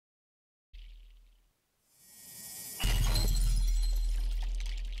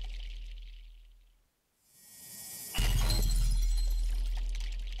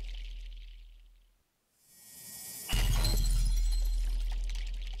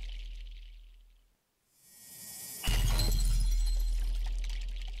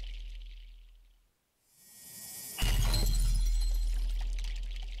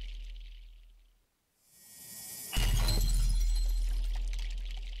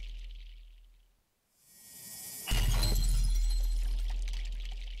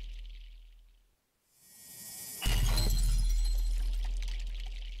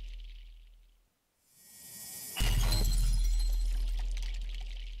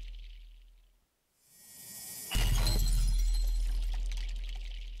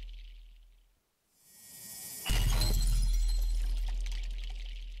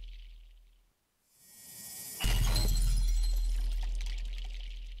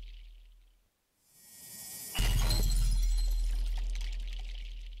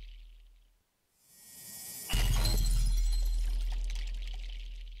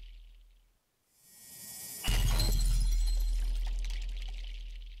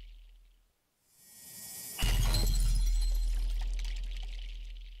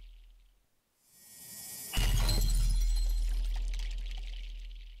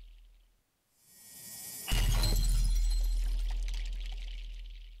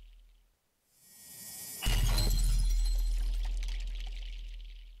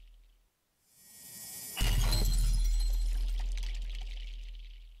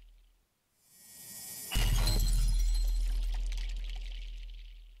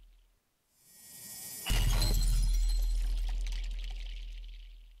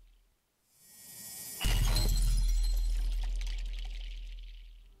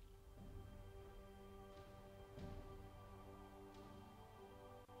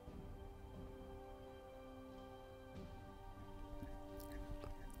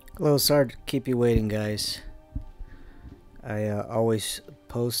Hello, sorry to keep you waiting, guys. I always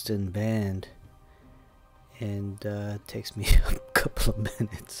post and band, and it takes me a couple of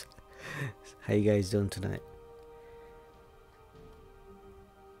minutes. How you guys doing tonight?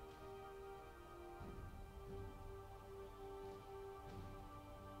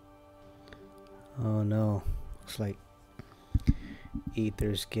 Oh no, looks like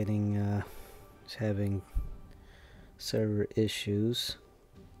Ether's getting is having server issues.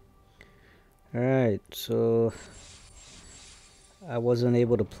 Alright, so I wasn't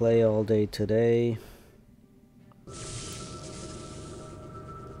able to play all day today.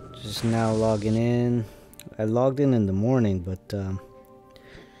 Just now logging in. I logged in the morning, but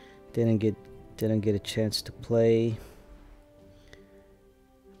didn't get a chance to play.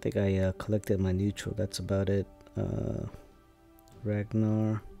 I think I collected my neutral. That's about it.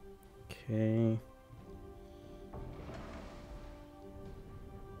 Ragnar. Okay.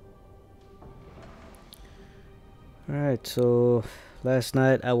 Alright, so last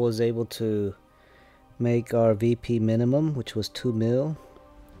night I was able to make our VP minimum, which was 2 mil.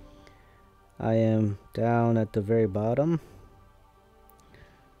 I am down at the very bottom.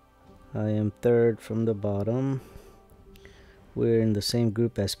 I am third from the bottom. We're in the same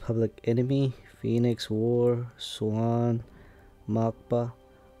group as Public Enemy, Phoenix War, Swan, Mokba.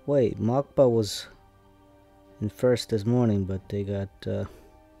 Wait, Mokba was in first this morning, but they got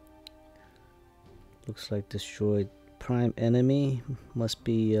looks like destroyed. Prime Enemy must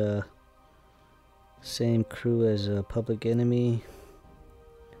be same crew as Public Enemy.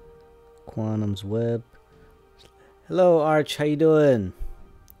 Quantum's Web. Hello Arch, how you doing?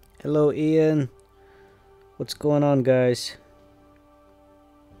 Hello Ian. What's going on, guys?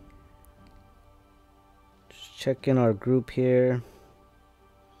 Just checking our group here.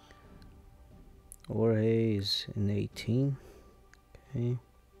 Jorge is in 18. Okay.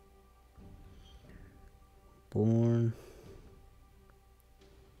 Born.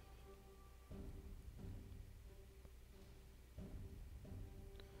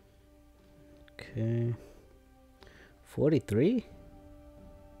 Okay. 43?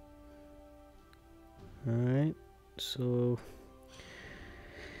 Alright, so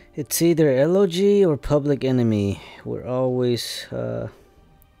it's either LOG or Public Enemy. We're always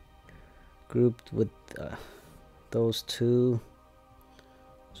grouped with those two.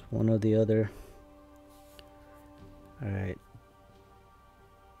 It's one or the other. Alright.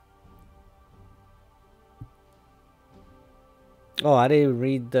 Oh, I didn't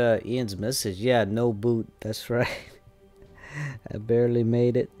read Ian's message. Yeah, no boot. That's right. I barely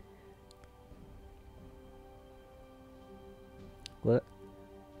made it. What?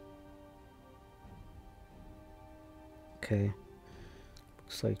 Okay.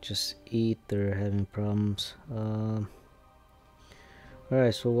 Looks like just Ether having problems.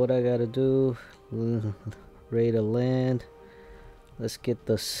 Alright, so what I gotta do, raid a land. Let's get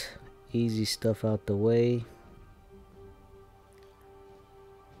this easy stuff out the way.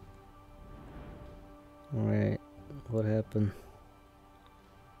 Alright, what happened?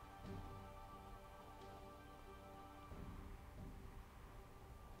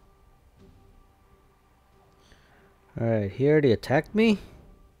 Alright, he already attacked me?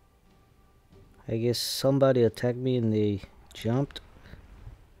 I guess somebody attacked me and they jumped.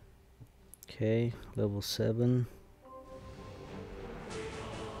 Okay, level 7.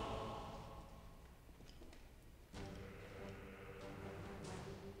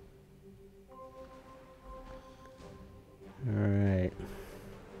 Alright.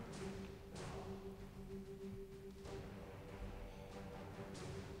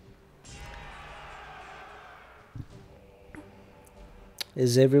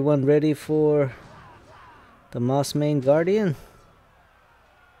 Is everyone ready for the Mossmane Guardian?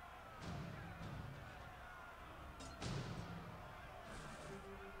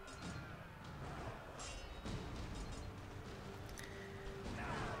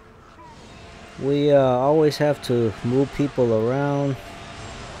 We always have to move people around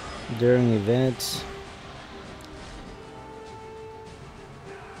during events.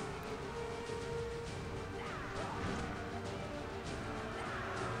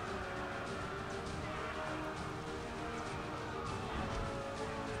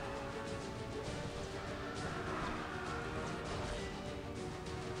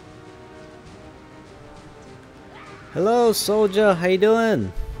 Hello, Soldier. How you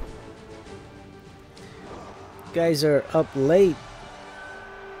doing? You guys are up late.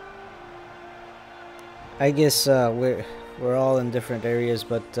 I guess we're all in different areas,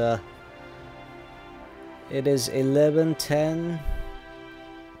 but it is 11:10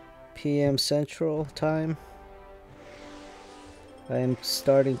 p.m. Central Time. I'm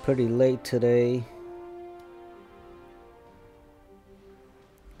starting pretty late today.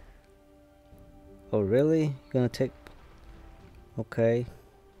 Oh really? You gonna take... Okay.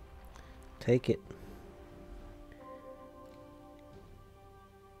 Take it.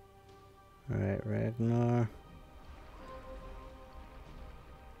 Alright, Ragnar.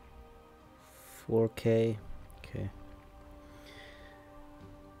 4K. Okay.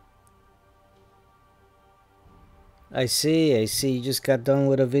 I see. You just got done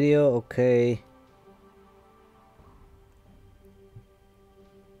with a video? Okay.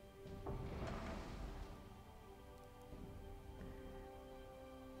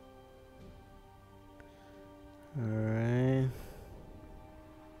 Alright.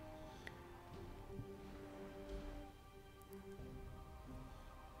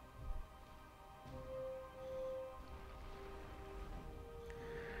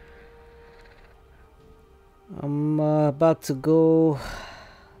 I'm about to go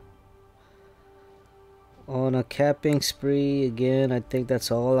on a camping spree again. I think that's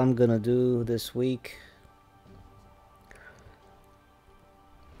all I'm gonna do this week.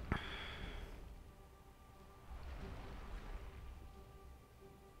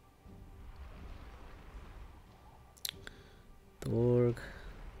 Dorg.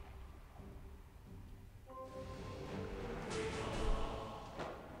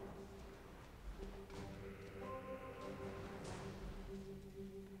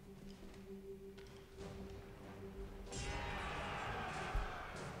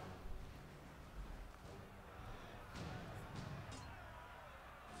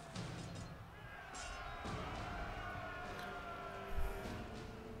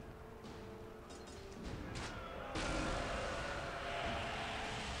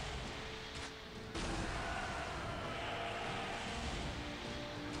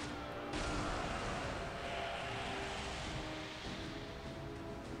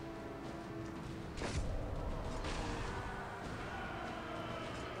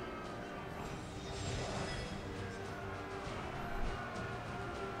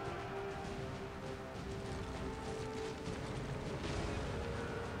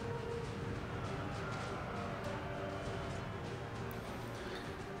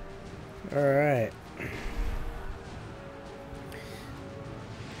 Alright.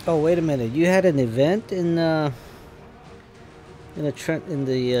 Oh, wait a minute. You had an event in the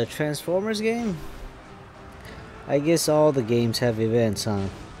Transformers game? I guess all the games have events, huh?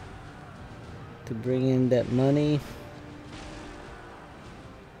 To bring in that money.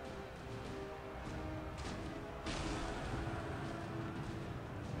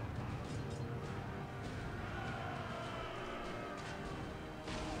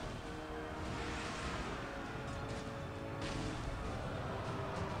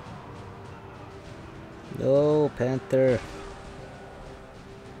 No, Panther.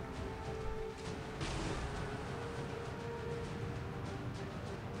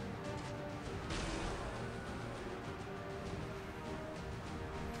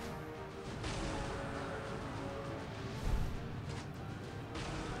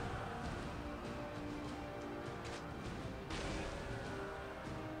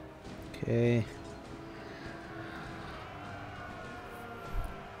 Okay.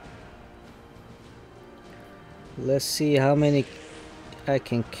 Let's see how many I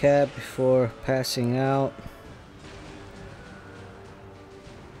can cap before passing out.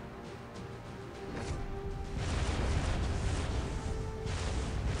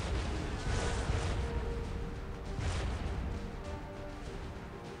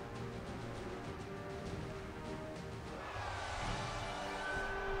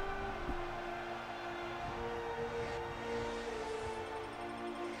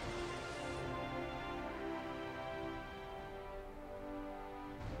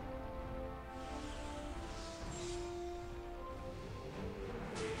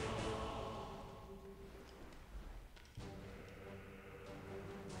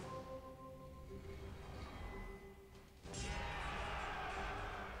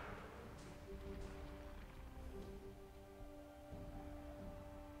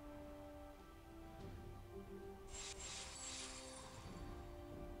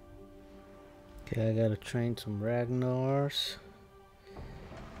 Okay, I gotta train some Ragnars.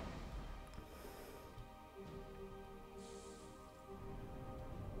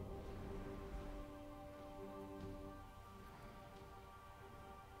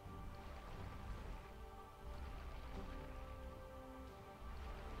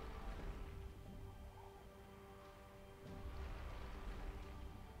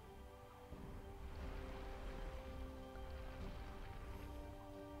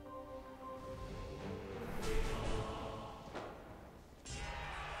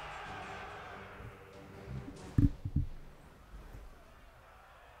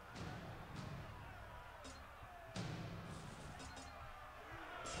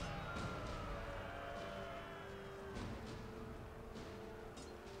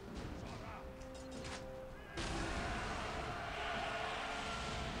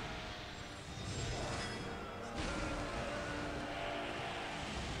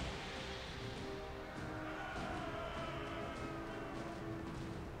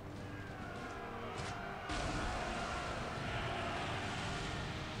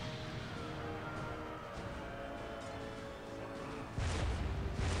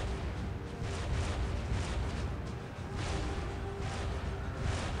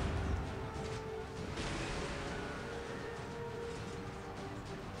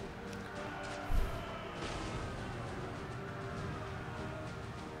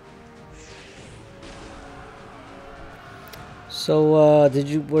 So,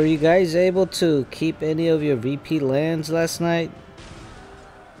 were you guys able to keep any of your VP lands last night?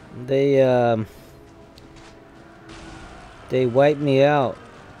 They wiped me out.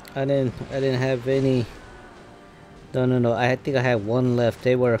 I didn't have any. No. I think I had one left.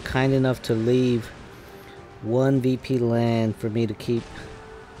 They were kind enough to leave one VP land for me to keep.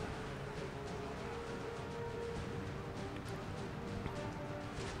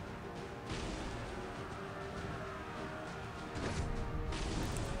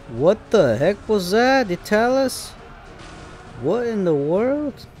 What the heck was that, Italis? What in the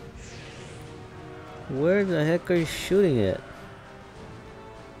world? Where the heck are you shooting at?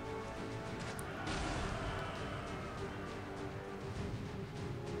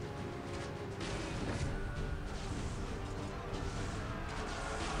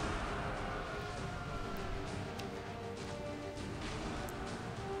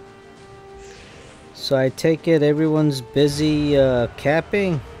 So I take it everyone's busy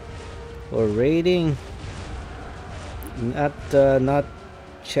capping or raiding. Not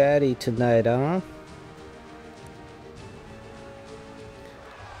chatty tonight, huh?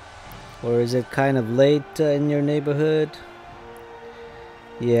 Or is it kind of late in your neighborhood?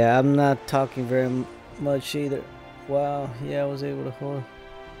 Yeah, I'm not talking very much either. Wow, yeah, I was able to hold.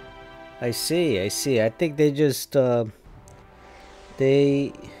 I see. I think they just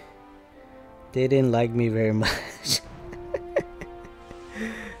they didn't like me very much.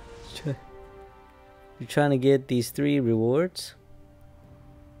 You're trying to get these 3 rewards?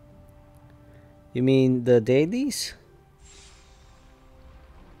 You mean the dailies?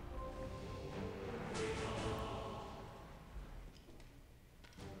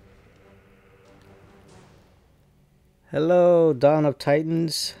 Hello, Dawn of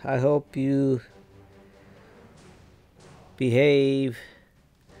Titans. I hope you behave.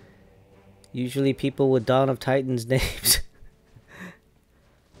 Usually people with Dawn of Titans names.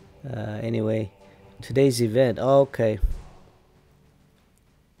 Anyway, today's event. Oh, okay.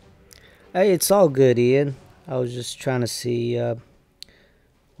 Hey, it's all good, Ian. I was just trying to see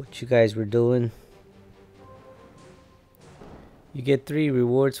what you guys were doing. You get 3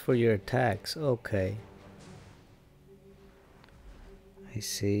 rewards for your attacks. Okay. I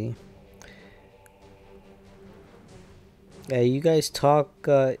see. Hey, you guys talk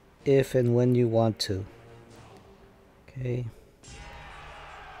if and when you want to. Okay.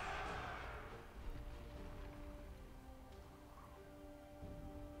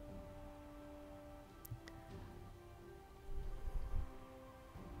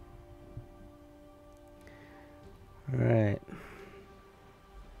 All right.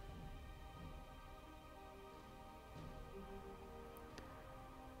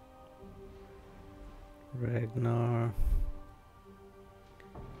 Ragnar.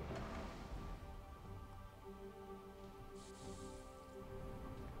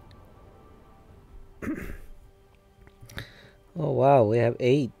 Oh wow, we have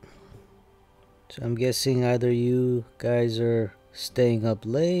 8. So I'm guessing either you guys are staying up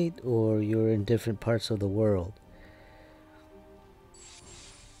late or you're in different parts of the world.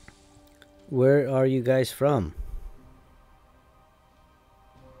 Where are you guys from?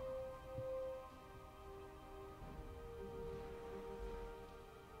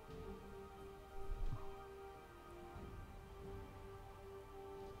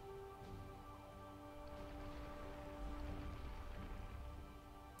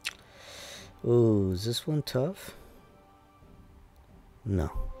 Ooh, is this one tough? No.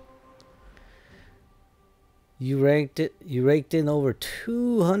 You raked in over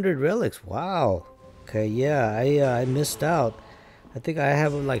 200 relics. Wow. Okay, yeah, I missed out. I think I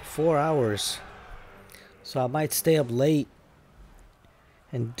have like 4 hours. So I might stay up late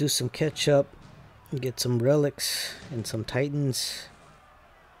and do some catch up and get some relics and some titans.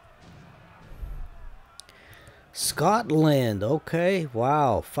 Scotland, okay.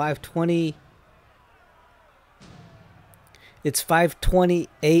 Wow, 5:20. It's 5:20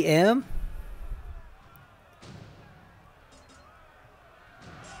 a.m.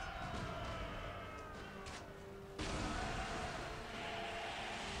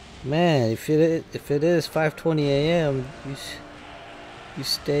 Man, if it is 5:20 a.m., you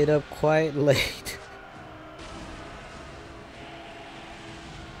stayed up quite late.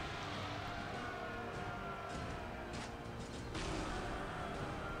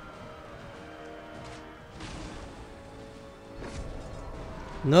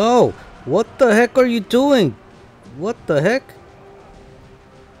 No! What the heck are you doing? What the heck?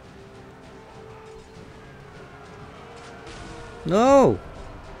 No!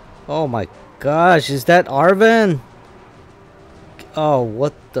 Oh my gosh, is that Arven? Oh,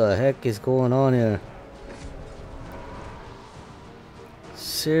 what the heck is going on here?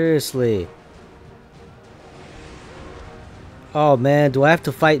 Seriously. Oh man, do I have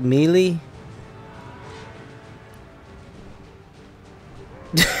to fight melee?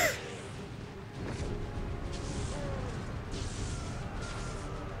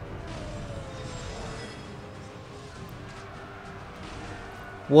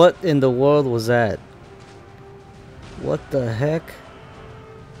 What in the world was that? What the heck?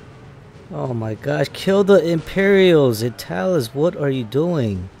 Oh my gosh, kill the Imperials! Italis, what are you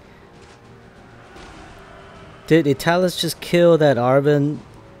doing? Did Italis just kill that Arven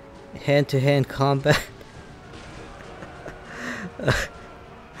hand-to-hand combat?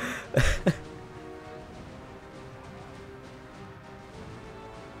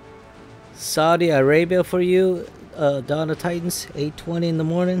 Saudi Arabia for you, Dawn of Titans, 8:20 in the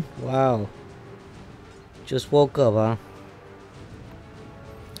morning? Wow. Just woke up, huh?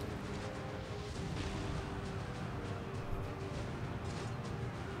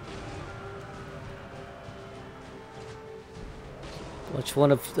 Watch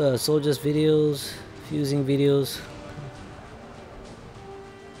one of Soldier's videos, fusing videos.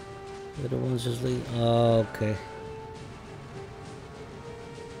 The other ones just leave. Oh, okay.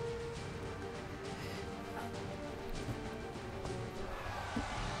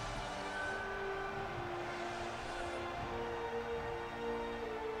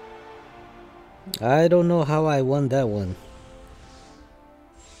 I don't know how I won that one.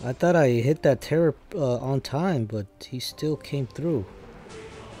 I thought I hit that terror on time, but he still came through.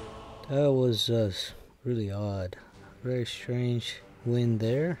 That was really odd. Very strange win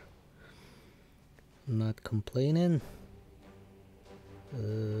there. I'm not complaining.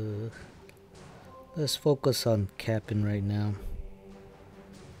 Let's focus on capping right now.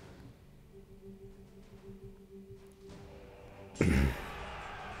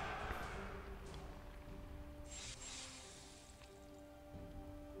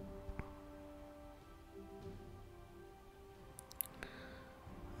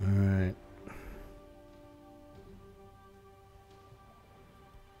 Alright.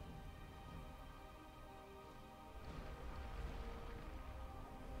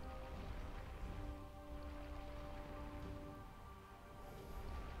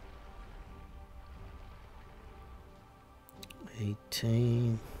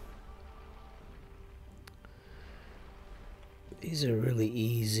 These are really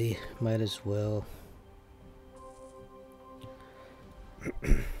easy. Might as well.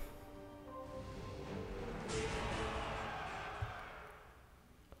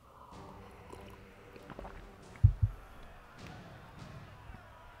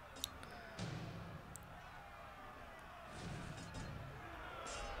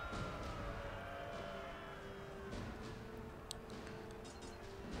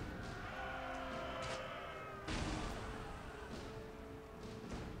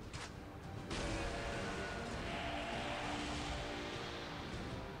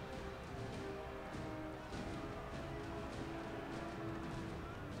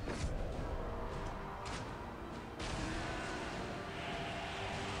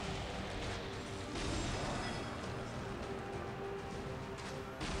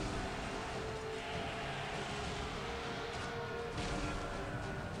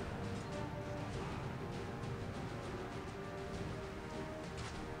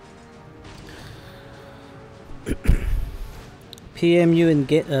 PM you and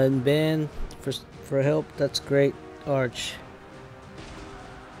get ban for help. That's great, Arch.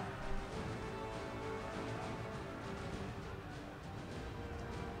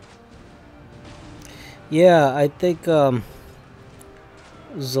 Yeah, I think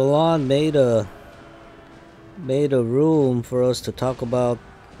Zalan made a room for us to talk about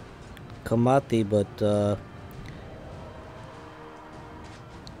Kamati, but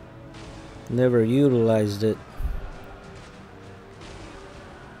never utilized it.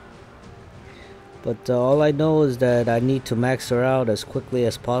 But all I know is that I need to max her out as quickly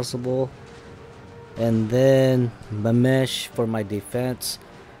as possible, and then Mamesh for my defense.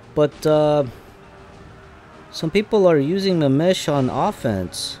 But some people are using Mamesh on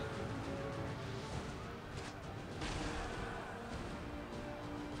offense.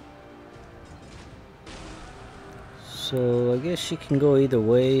 So I guess she can go either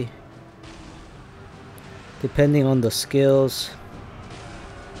way, depending on the skills.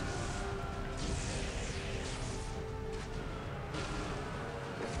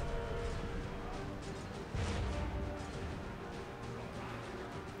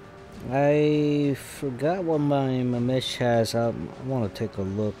 I forgot what my Mamesh has. I want to take a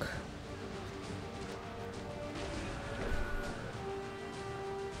look.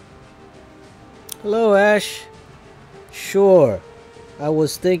 Hello, Ash. Sure. I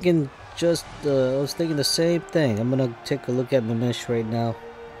was thinking the same thing. I'm gonna take a look at Mamish right now.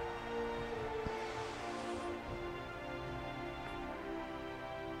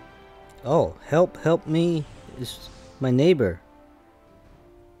 Oh, help me. It's my neighbor.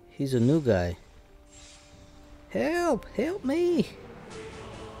 He's a new guy. Help me.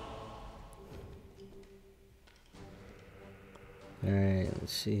 Alright,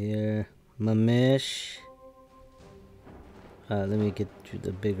 let's see here. Mamish. Let me get you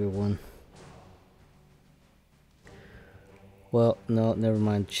the bigger one. Well, no, never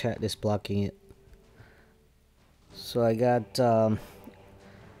mind. Chat is blocking it. So I got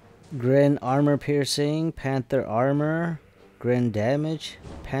Gren armor piercing, Panther armor, Gren damage,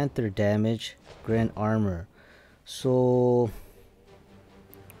 Panther damage, Gren armor. So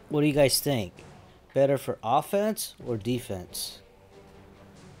what do you guys think? Better for offense or defense?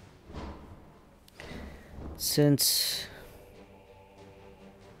 Since,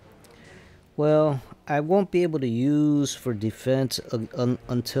 well, I won't be able to use for defense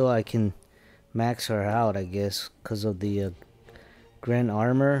until I can max her out, I guess, because of the Grand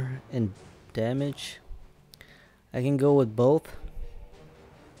armor and damage. I can go with both.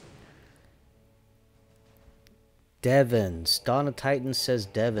 Devons. Dawn of Titans says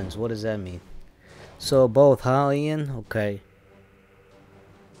Devons. What does that mean? So both, huh, Ian? Okay.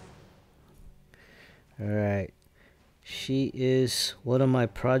 Alright. She is one of my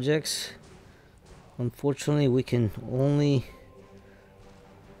projects. Unfortunately, we can only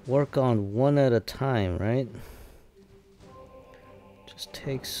work on one at a time, right? Just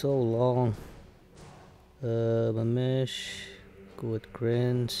takes so long. Mamish. Go with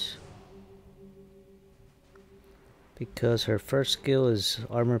Grins. Because her first skill is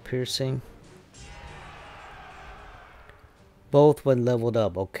armor piercing. Both when leveled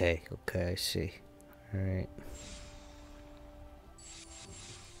up. Okay, I see. Alright.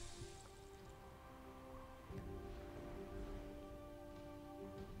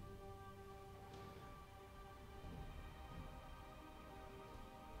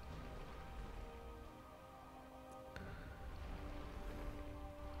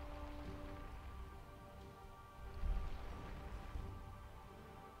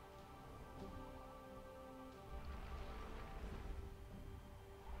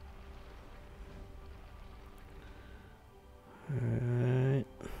 Alright.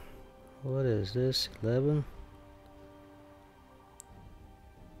 What is this? 11?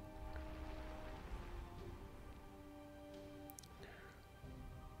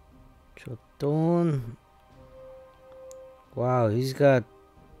 Choton. Wow, he's got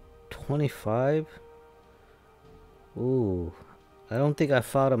 25. Ooh. I don't think I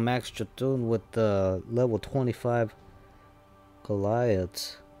found a max Choton with level 25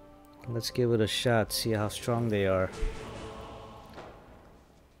 Goliaths. Let's give it a shot, see how strong they are.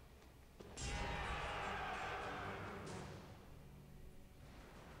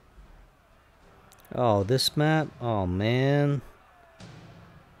 Oh, this map? Oh, man.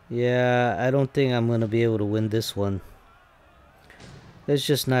 Yeah, I don't think I'm gonna be able to win this one. There's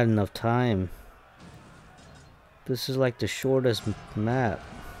just not enough time. This is like the shortest map.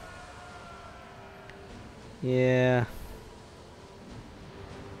 Yeah.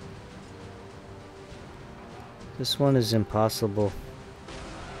 This one is impossible.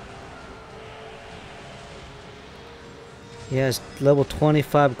 He has level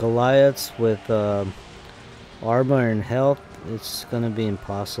 25 Goliaths with armor and health. It's gonna be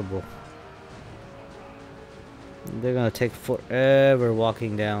impossible. They're gonna take forever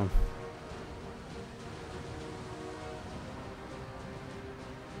walking down.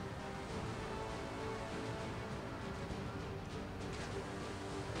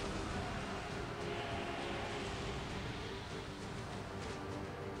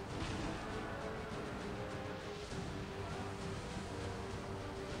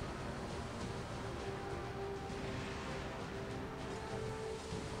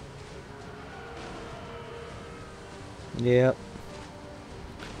 Yep.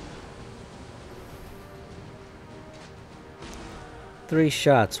 Three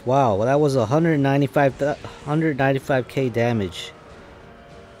shots. Wow, that was 195k damage.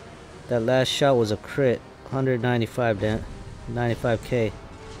 That last shot was a crit. 95k.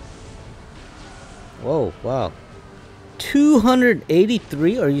 Whoa, wow.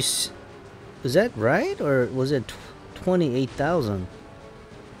 283? Are you... is that right? Or was it 28,000?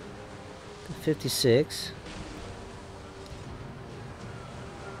 56.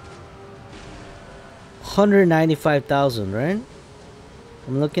 195,000, right?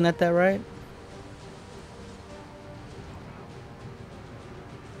 I'm looking at that right?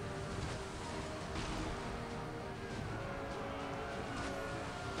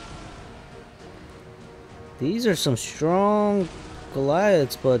 These are some strong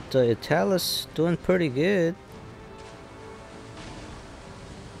Goliaths, but Italis doing pretty good.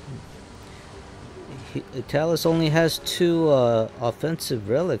 Italis only has 2 offensive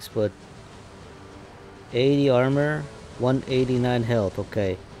relics, but 80 armor, 189 health.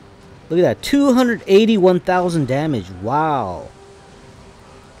 Okay. Look at that. 281,000 damage. Wow.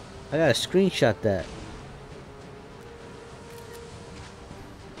 I gotta screenshot that.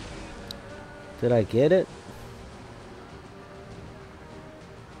 Did I get it?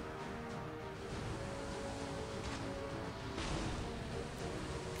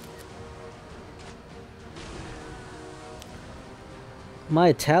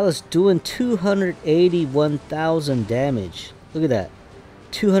 My Talus doing 281,000 damage. Look at that.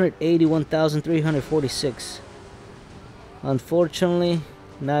 281,346. Unfortunately,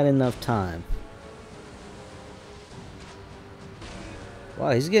 not enough time.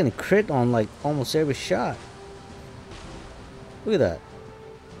 Wow, he's getting crit on like almost every shot. Look at that.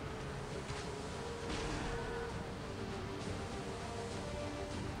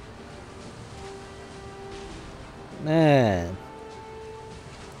 Man.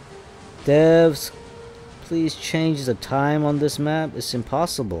 Devs, please change the time on this map. It's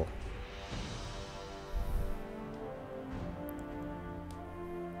impossible.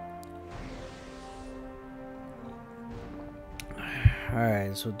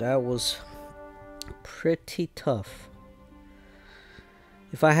 Alright, so that was pretty tough.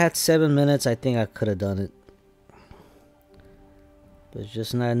 If I had 7 minutes, I think I could have done it. But it's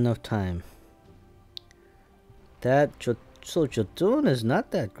just not enough time. So Jotun is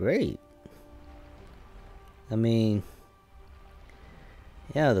not that great. I mean,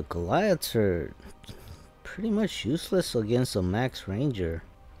 yeah, the Goliaths are pretty much useless against a max ranger.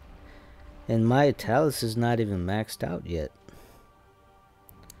 And my Italis is not even maxed out yet.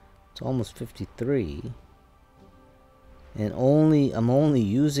 It's almost 53. And I'm only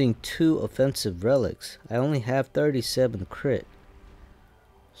using 2 offensive relics. I only have 37 crit.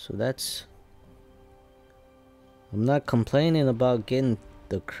 So that's... I'm not complaining about getting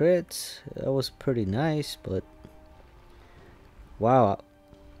the crits. That was pretty nice, but... Wow.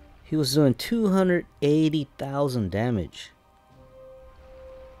 He was doing 280,000 damage.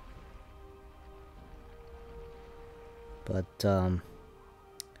 But,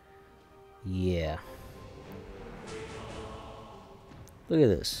 yeah. Look at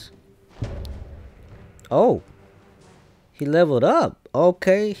this. Oh! He leveled up.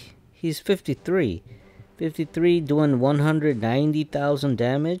 Okay. He's 53. 53 doing 190,000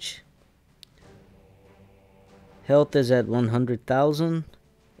 damage. Health is at 100,000.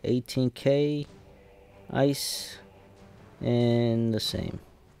 18k. Ice. And the same.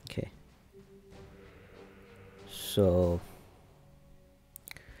 Okay. So.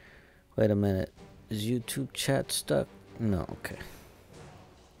 Wait a minute. Is YouTube chat stuck? No. Okay.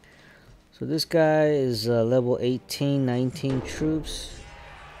 So this guy is level 18, 19 troops.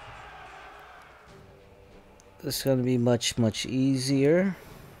 This is going to be much easier.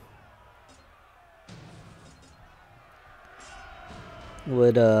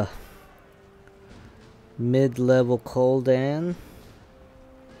 With a mid-level Koldan.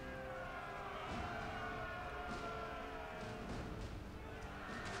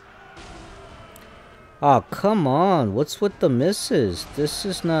 Oh, come on. What's with the misses? This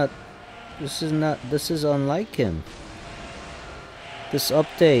is unlike him. This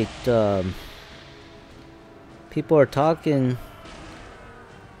update, people are talking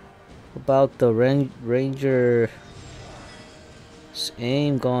about the Ranger's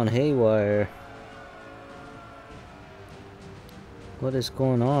aim gone haywire. What is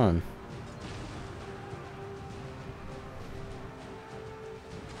going on?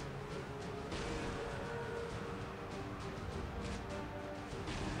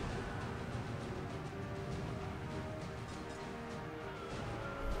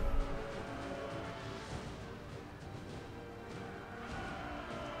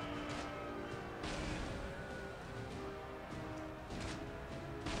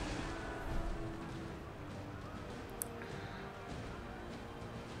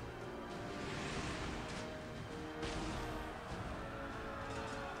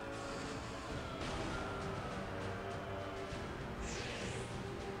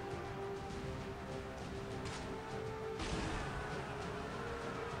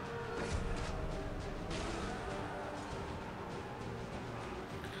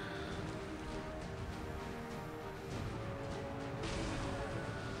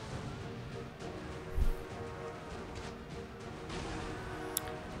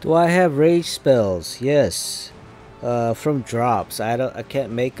 Do I have rage spells? Yes. From drops. I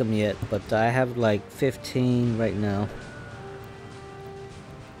can't make them yet, but I have like 15 right now.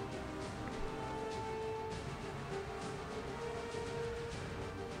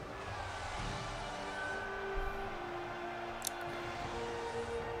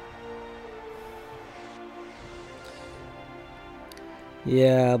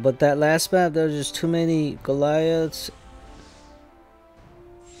 Yeah, but that last map, there's just too many Goliaths.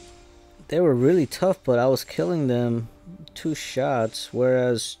 They were really tough, but I was killing them 2 shots,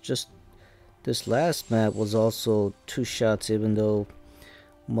 whereas just this last map was also 2 shots, even though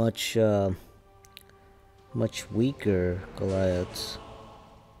much much weaker Goliaths.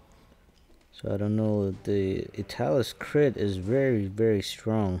 So I don't know, the Italis crit is very, very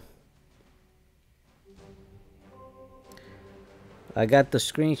strong. I got the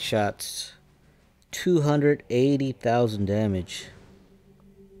screenshots. 280,000 damage.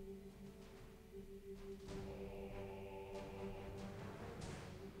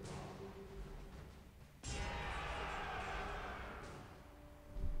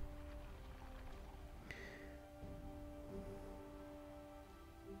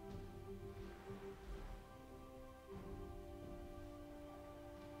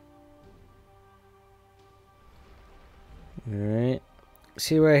 Alright.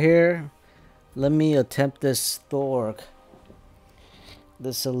 See right here? Let me attempt this Thorg.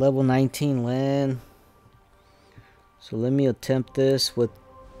 This is a level 19 land. So let me attempt this with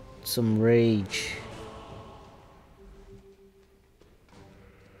some rage.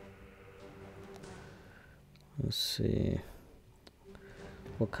 Let's see.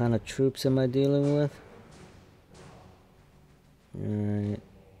 What kind of troops am I dealing with? Alright.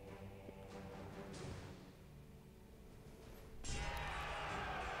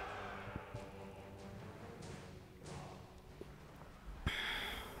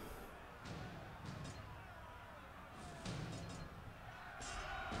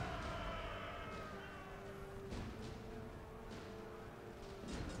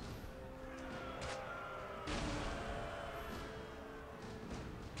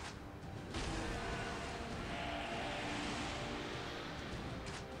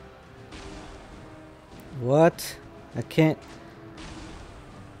 What? I can't.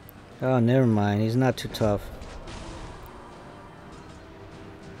 Oh, never mind. He's not too tough.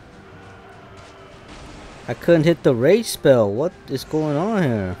 I couldn't hit the rage spell. What is going on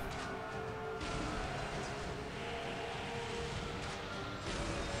here?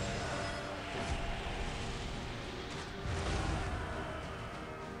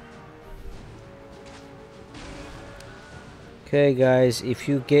 Okay, guys. If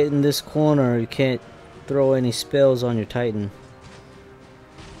you get in this corner, you can't throw any spells on your Titan.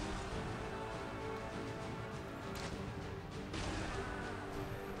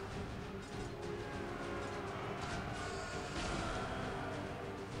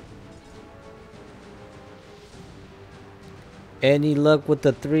 Any luck with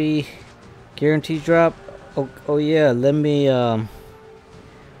the 3 guarantee drop? Oh yeah, let me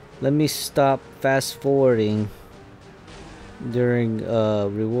stop fast forwarding during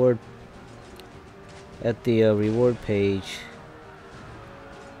reward at the reward page.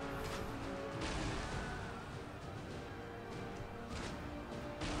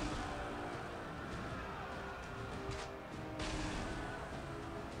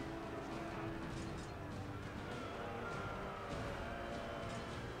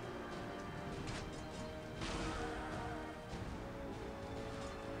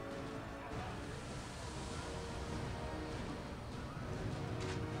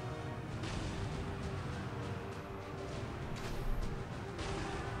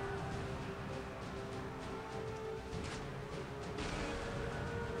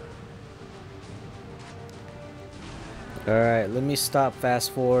 Alright, let me stop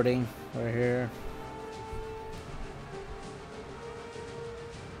fast forwarding right here.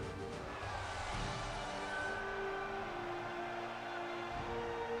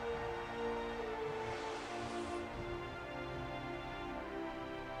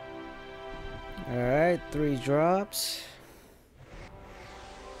 Alright, 3 drops.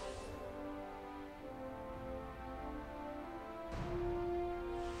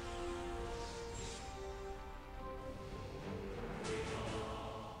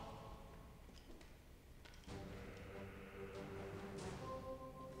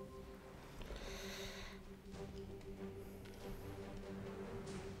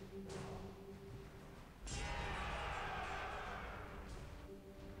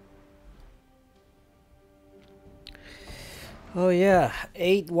 Oh yeah,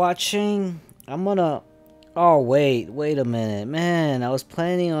 8 watching. I'm gonna. Oh wait a minute, man. I was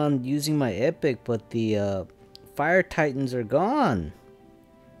planning on using my epic, but the fire titans are gone.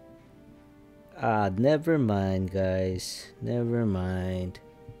 Ah, never mind, guys. Never mind.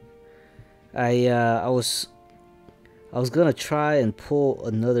 I was gonna try and pull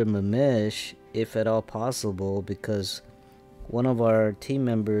another Mamish if at all possible, because one of our team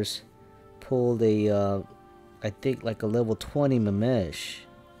members pulled a I think like a level 20 Mamish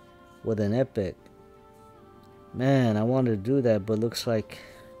with an epic. Man, I wanted to do that, but looks like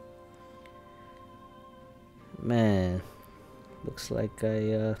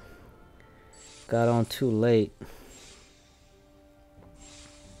I got on too late.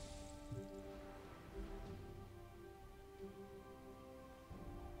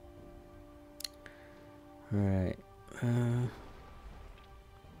 All right.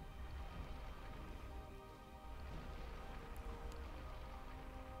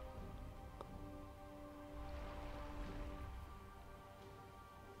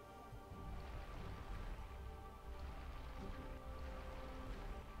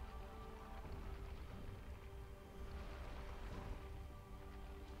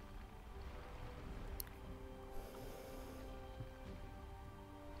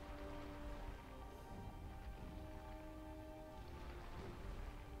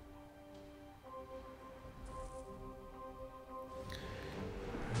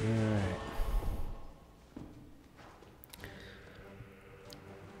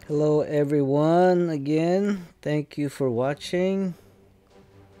 Hello everyone again. Thank you for watching.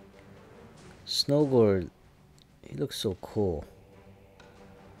 Snowboard. He looks so cool.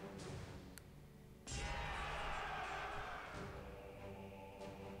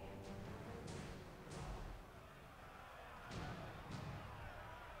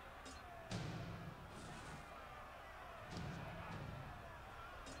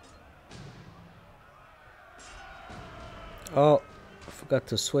 Oh, I forgot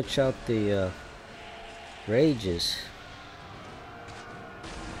to switch out the rages.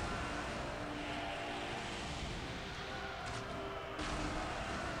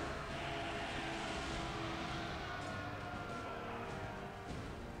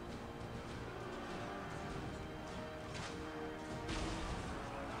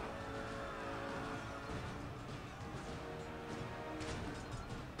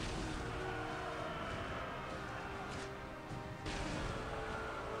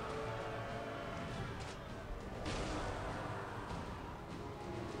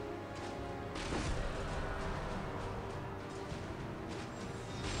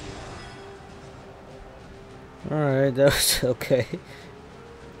 Alright, that was okay.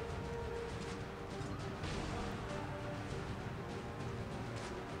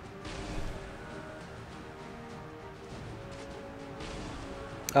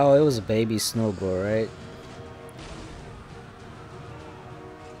 Oh, it was a baby snowboard, right?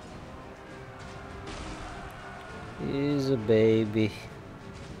 He's a baby.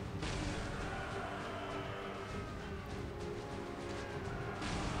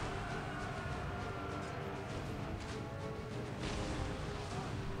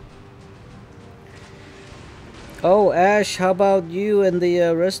 Oh, Ash, how about you and the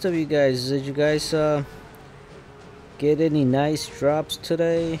rest of you guys? Did you guys get any nice drops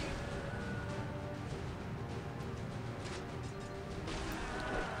today?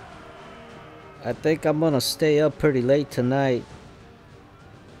 I think I'm gonna stay up pretty late tonight.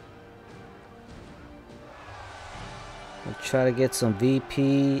 I'll try to get some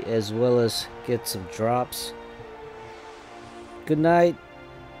VP as well as get some drops. Good night.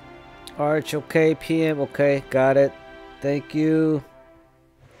 Arch, okay. PM, okay. Got it. Thank you.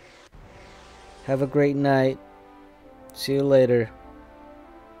 Have a great night. See you later.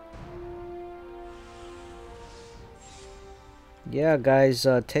 Yeah, guys,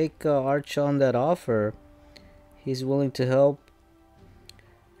 take Arch on that offer. He's willing to help.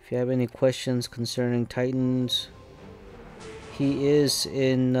 If you have any questions concerning Titans, he is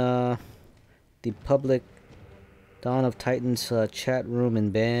in the public Dawn of Titans chat room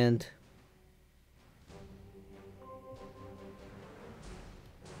and band.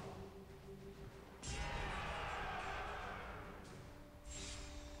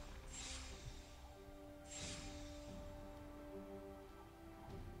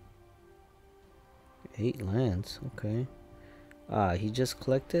 Eight lands, okay. Ah, he just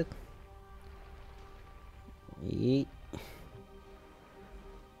collected? Yeet.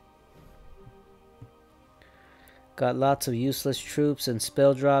 Got lots of useless troops and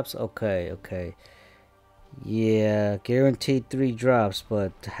spell drops. Okay, okay. Yeah, guaranteed 3 drops,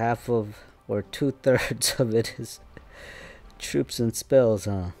 but half of, or 2/3 of it is troops and spells,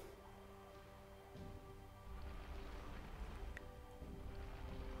 huh?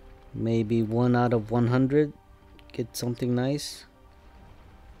 Maybe 1 out of 100 get something nice.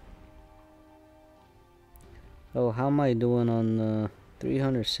 Oh, how am I doing on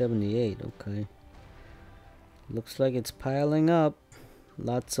 378? Okay. Looks like it's piling up.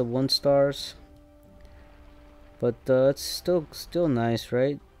 Lots of 1 stars. But it's still nice,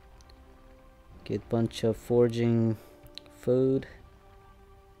 right? Get bunch of foraging food.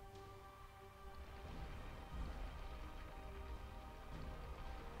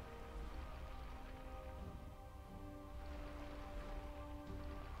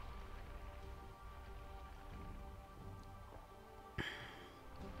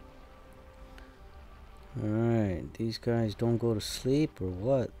 Alright, these guys don't go to sleep or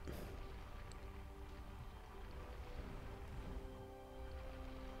what?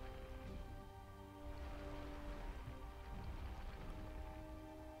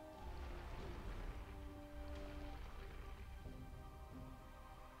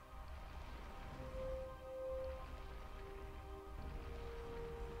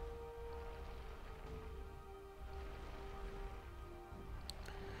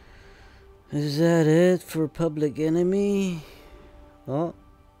 Is that it for Public Enemy? Oh.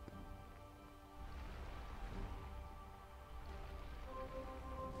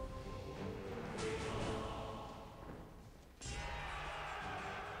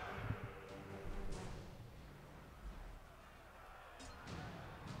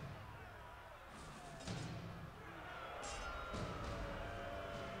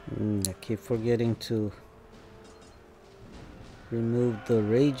 I keep forgetting to remove the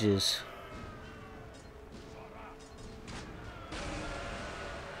rages.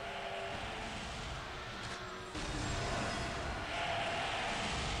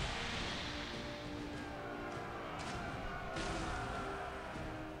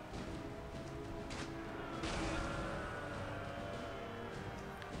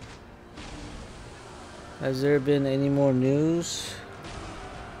 Has there been any more news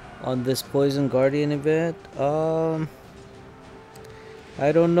on this Poison Guardian event? I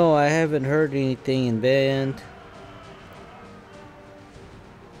don't know. I haven't heard anything in band.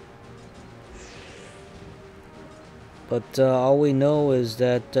 But all we know is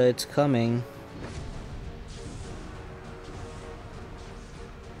that it's coming.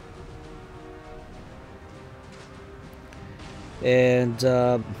 And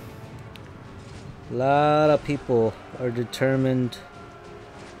a lot of people are determined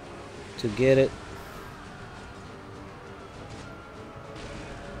to get it.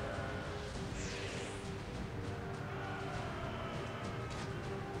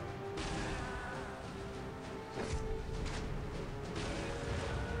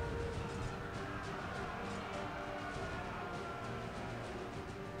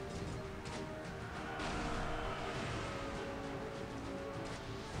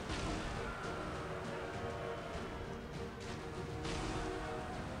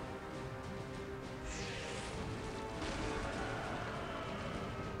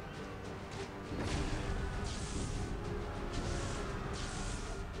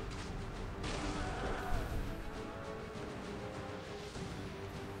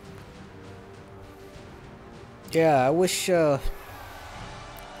 Yeah, I wish they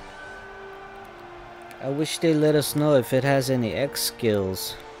let us know if it has any X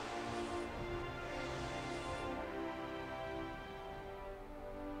skills.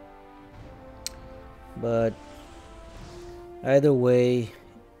 But either way,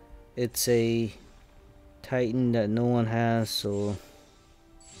 it's a Titan that no one has, so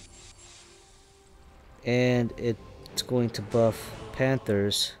and it's going to buff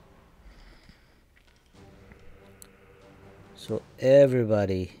Panthers. So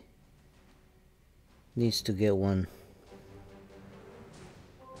everybody needs to get one.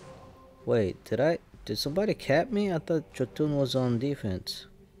 Wait, did somebody cap me? I thought Jotun was on defense.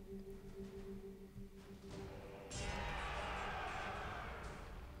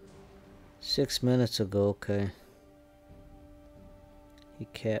 Six minutes ago, okay. He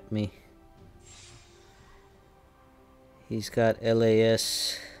capped me. He's got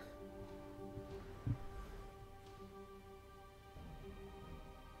LAS.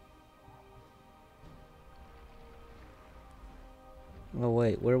 Oh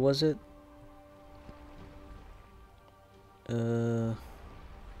wait, where was it? It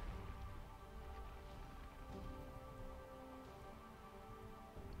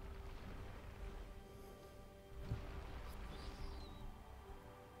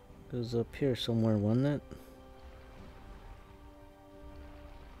was up here somewhere, wasn't it?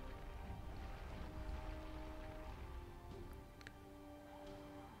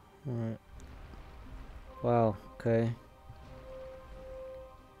 Alright. Wow, okay.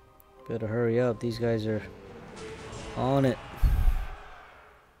 Better hurry up, these guys are On it.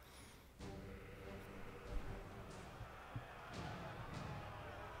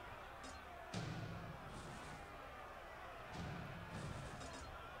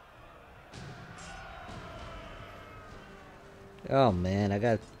 Oh man, I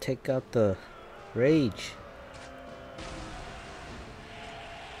gotta take out the rage.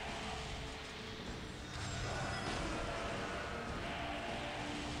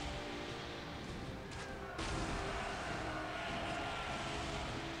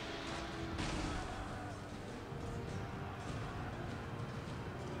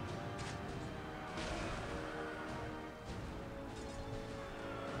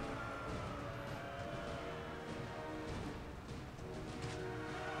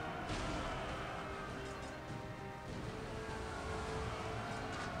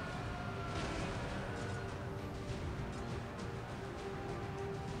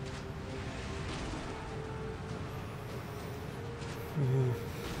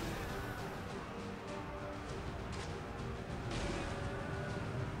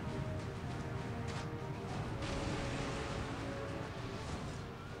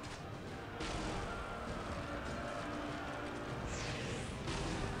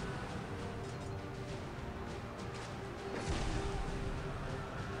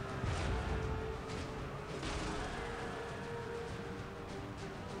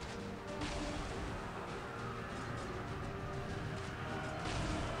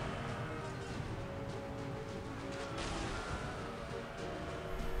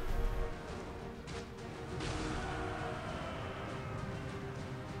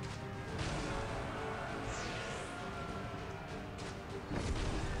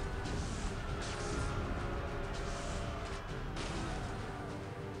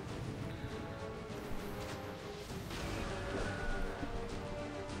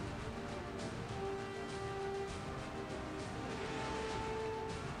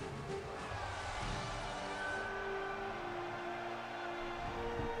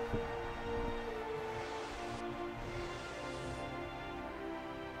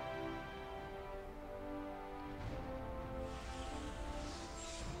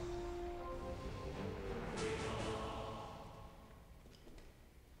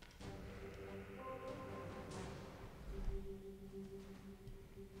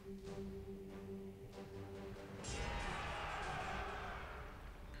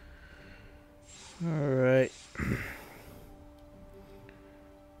 Alright.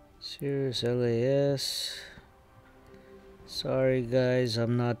 Serious LAS. Sorry guys,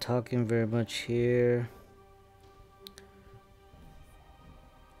 I'm not talking very much here.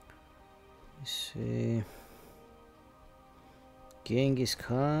 Let's see. Genghis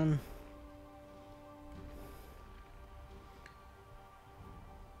Khan.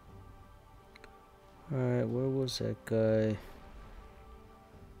 Alright, where was that guy?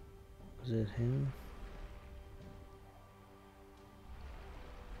 Was it him?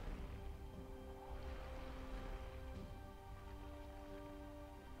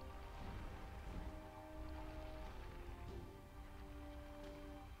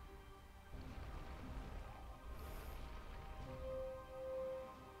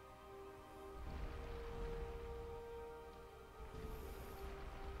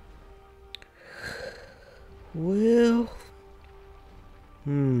 Well,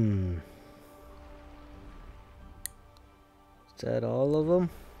 is that all of them?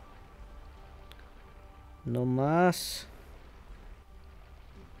 No más?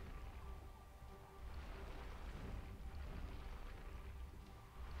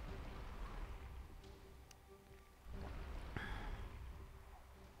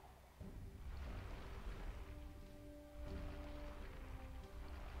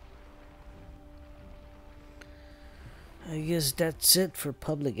 I guess that's it for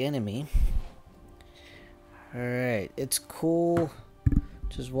Public Enemy. Alright, it's cool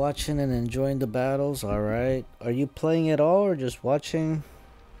just watching and enjoying the battles. Alright, are you playing at all or just watching?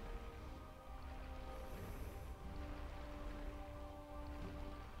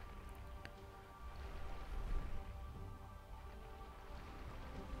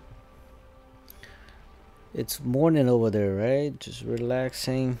 It's morning over there, right? Just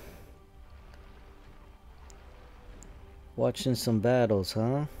relaxing. Watching some battles,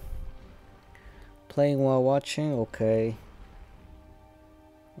 huh? Playing while watching? Okay.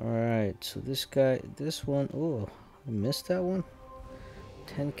 Alright, so this guy, this one, oh, I missed that one.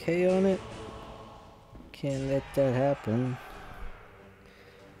 10k on it? Can't let that happen.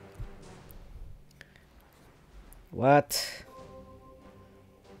 What?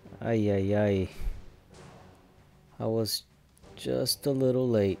 Ay, ay, ay. I was just a little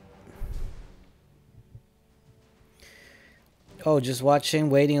late. Oh, just watching,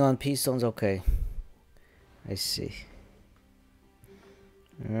 waiting on P-Stones. Okay. I see.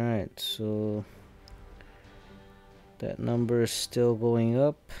 Alright, so that number is still going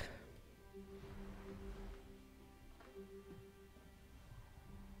up.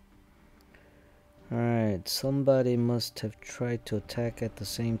 Alright, somebody must have tried to attack at the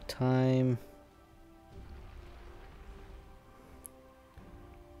same time.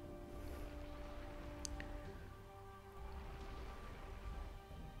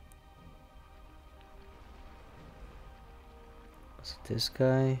 Was it this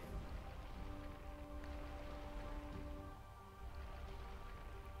guy?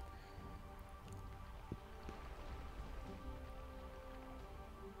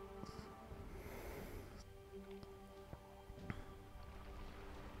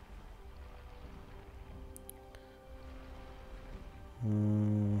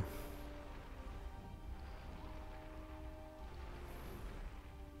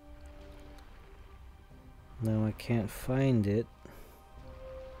 No, I can't find it.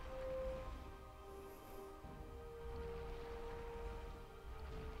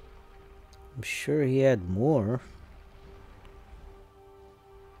 I'm sure he had more.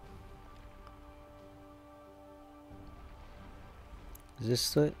 Is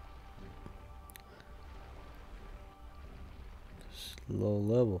this it? It's low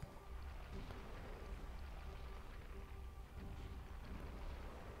level.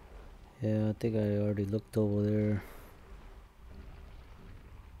 Yeah, I think I already looked over there.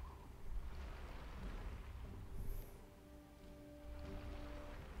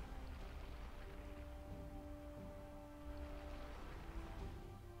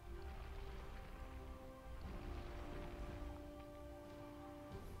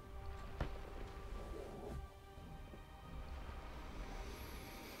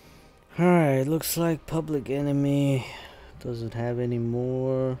 Alright, looks like Public Enemy doesn't have any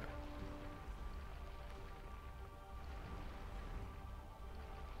more.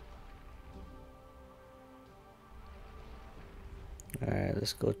 Alright,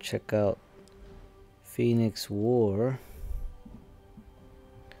 let's go check out Phoenix War.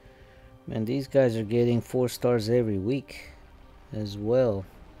 Man, these guys are getting 4 stars every week as well.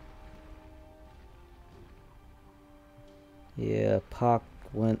 Yeah, Pac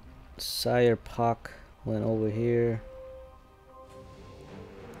went, Sire Pac went over here.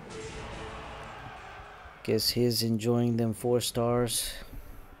 Guess he's enjoying them 4 stars.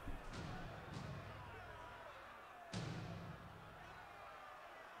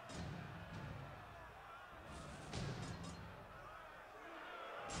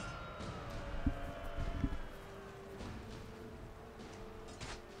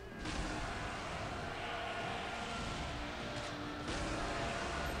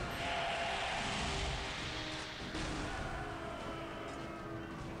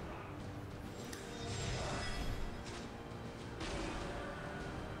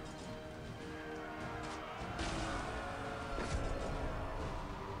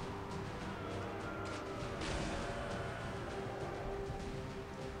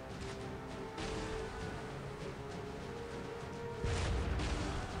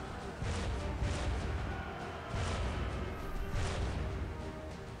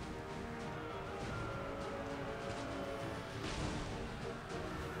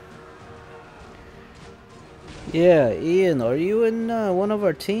 Yeah, Ian, are you in one of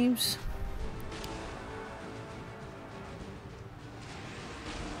our teams?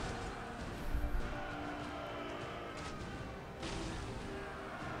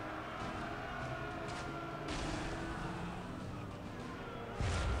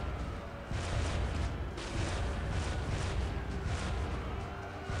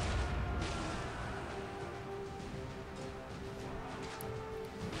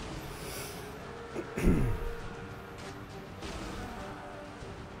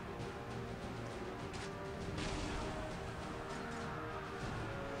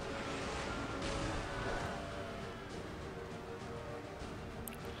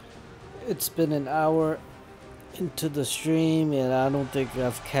 It's been an hour into the stream and I don't think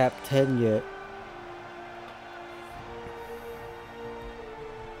I've capped 10 yet.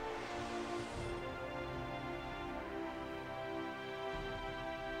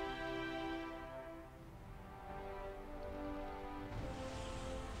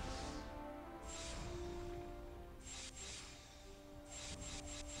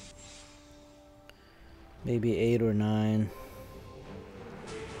 Maybe 8 or 9.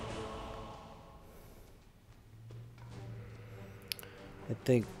 I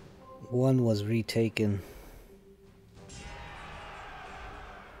think one was retaken.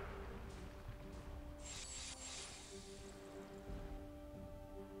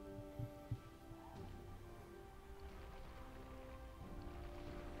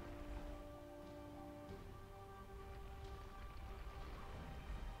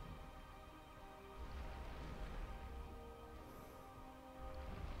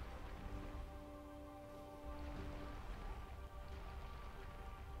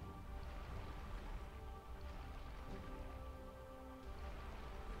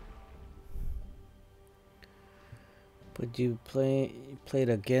 But you played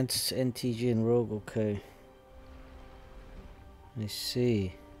against NTG and Rogue, okay. I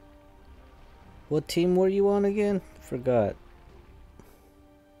see. What team were you on again? Forgot.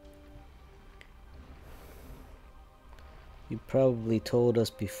 You probably told us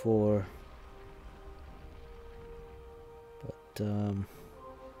before. But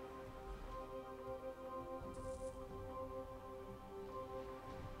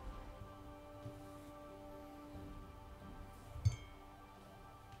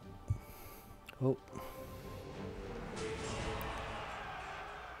oh.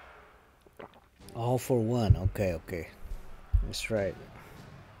 All for one. Okay, okay. That's right.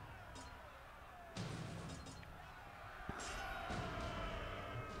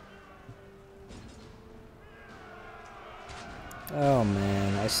 Oh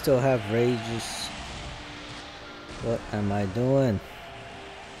man, I still have rages. What am I doing?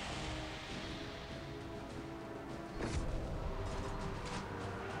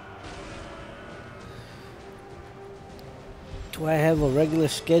 Do I have a regular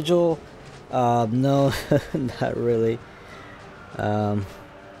schedule? No, not really.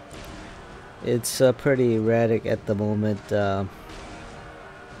 It's pretty erratic at the moment.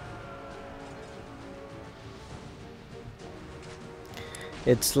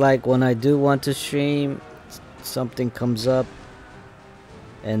 It's like when I do want to stream, something comes up,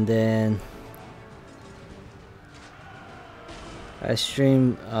 and then I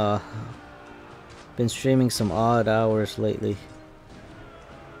stream. Been streaming some odd hours lately.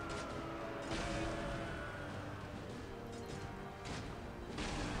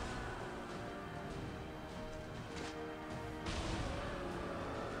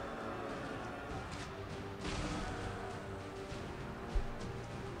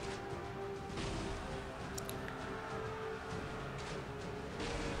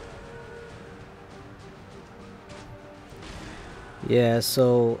 Yeah,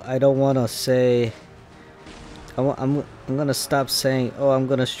 so I don't want to say. I'm gonna stop saying, oh, I'm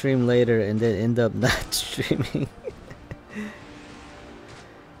gonna stream later, and then end up not streaming.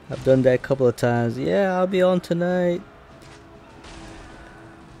 I've done that a couple of times. Yeah, I'll be on tonight,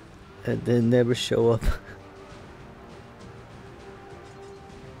 and then never show up.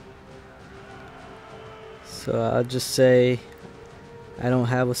 So I'll just say I don't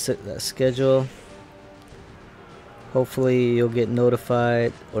have a schedule. Hopefully you'll get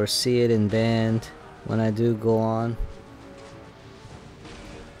notified or see it in band when I do go on.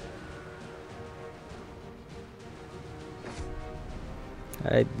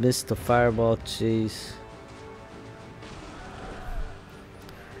 I missed the fireball, jeez.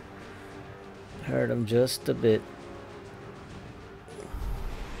 Hurt him just a bit.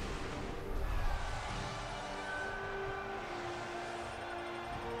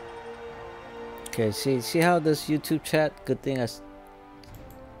 Okay, see how this YouTube chat? Good thing I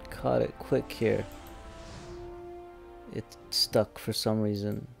caught it quick here. It stuck for some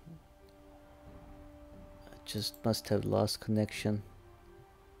reason. I just must have lost connection.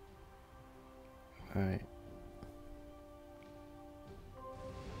 Alright.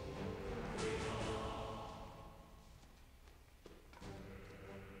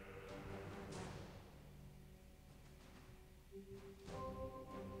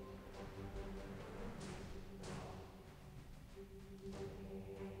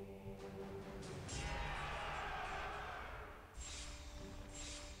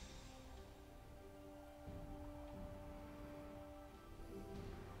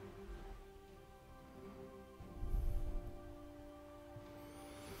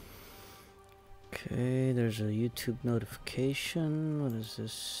 Okay, there's a YouTube notification. What is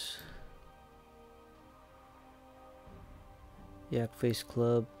this? Yak Face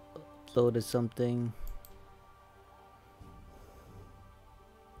Club uploaded something.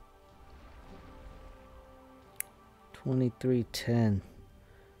 $23.10.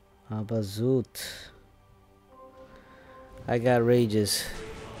 Abazoot. I got rages.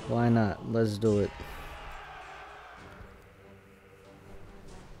 Why not? Let's do it.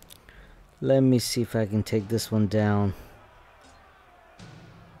 Let me see if I can take this one down.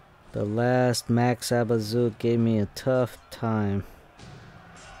 The last Max Abazoot gave me a tough time.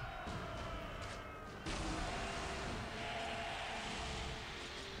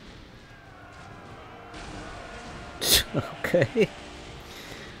 Okay.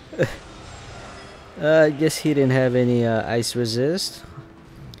 I guess he didn't have any ice resist.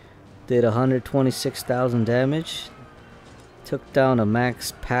 Did 126,000 damage. Took down a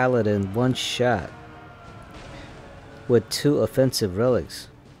max paladin one shot with 2 offensive relics.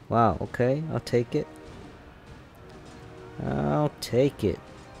 Wow, okay, I'll take it. I'll take it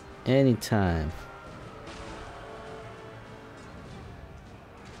anytime.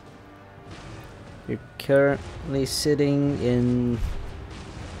 You're currently sitting in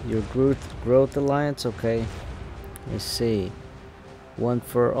your growth alliance. Okay, let's see. One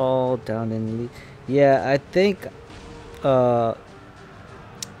for all down in league. Yeah, I think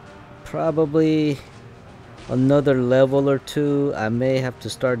probably another level or two. I may have to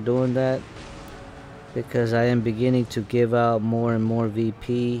start doing that because I am beginning to give out more and more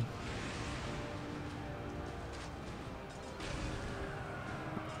VP.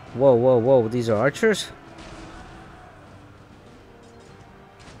 Whoa, whoa, whoa, these are archers?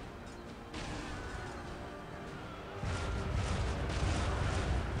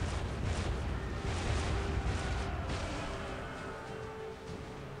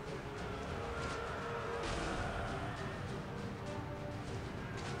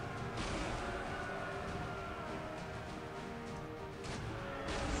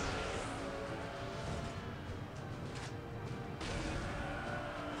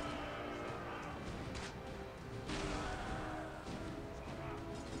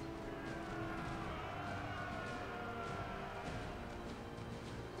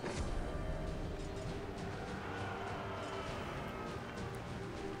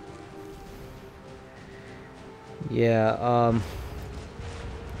 Yeah,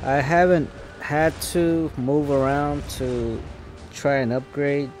 I haven't had to move around to try and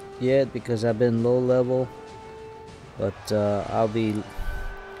upgrade yet because I've been low level, but I'll be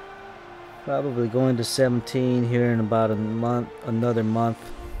probably going to 17 here in about another month.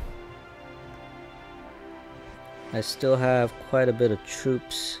 I still have quite a bit of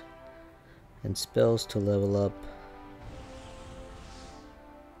troops and spells to level up.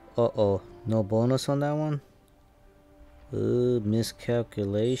 Uh-oh, no bonus on that one? Ooh,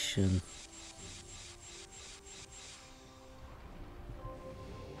 miscalculation.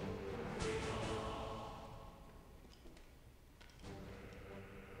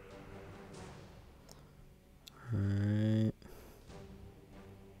 Alright.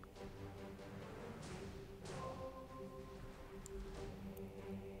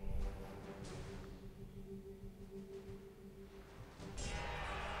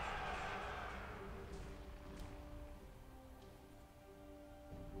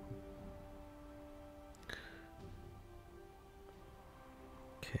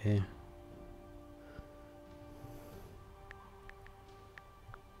 Okay.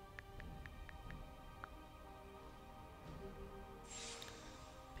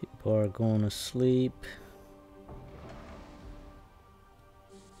 People are going to sleep.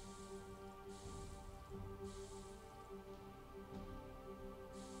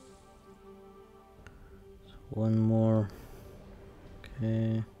 One more.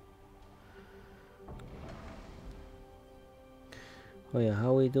 Okay. Oh yeah,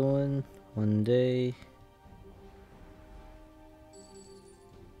 how we doing? One day.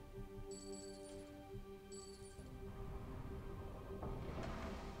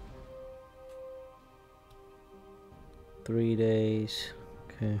 Three days.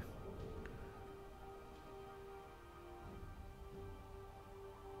 Okay.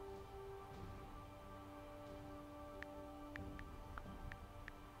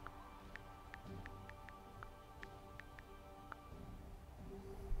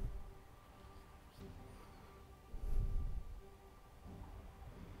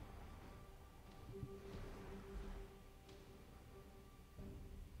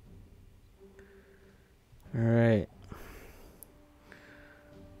 Alright.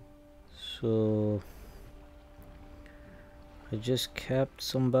 So I just capped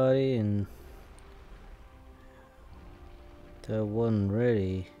somebody and that wasn't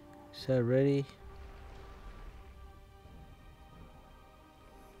ready. Is that ready?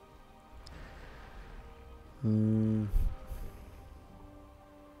 Hmm.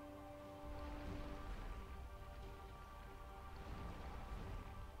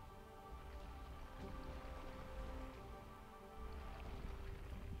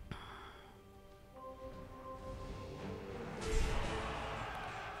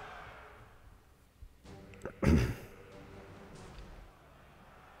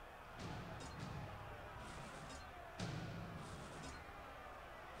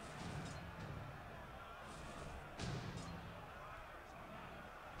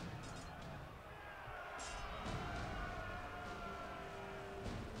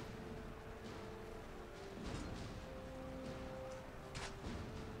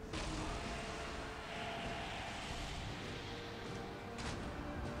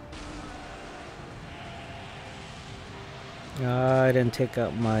 I didn't take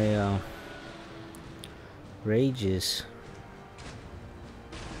out my rages.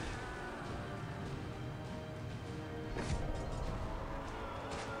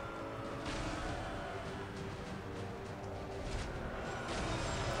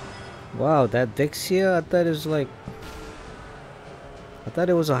 Wow, that Dixia, I thought it was like, I thought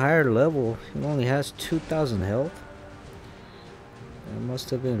it was a higher level. It only has 2,000 health. It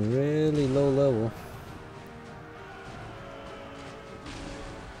must have been really low level.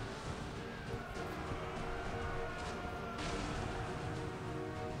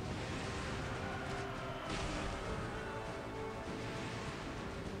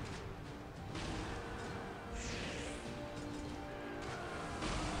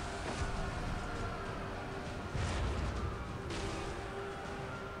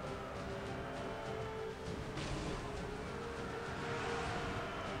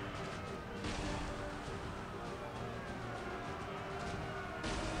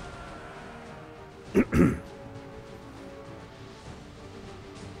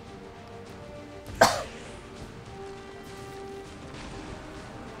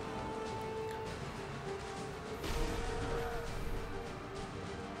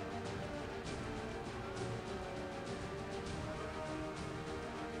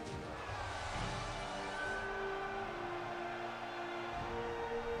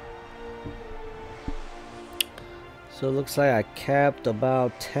 So it looks like I capped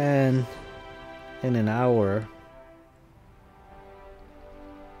about 10 in an hour.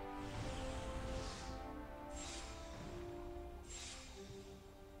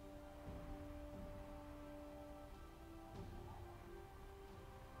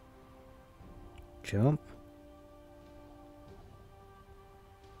 Jump.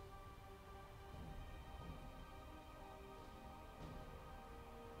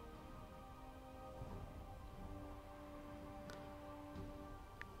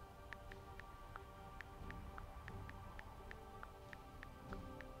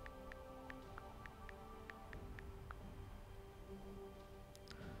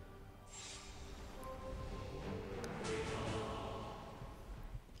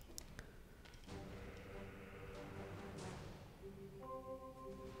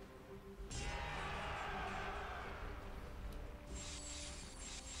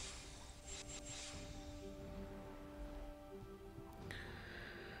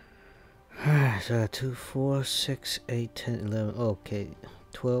 So 2, 4, 6, 8, 10, 11. Okay,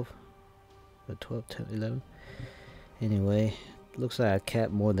 12. 12, 10, 11. Anyway, looks like I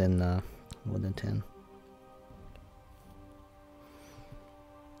capped more than 10.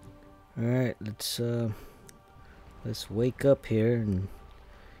 All right, let's wake up here and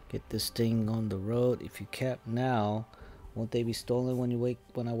get this thing on the road. If you cap now, won't they be stolen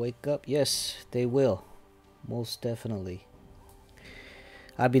when I wake up? Yes, they will. Most definitely.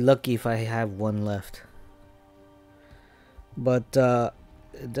 I'd be lucky if I have one left. But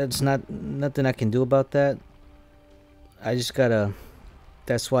that's nothing I can do about that. I just gotta,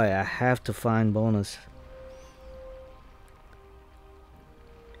 that's why I have to find bonus.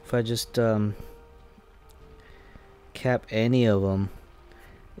 If I just cap any of them,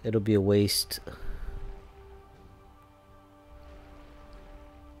 it'll be a waste.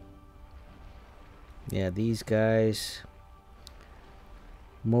 Yeah, these guys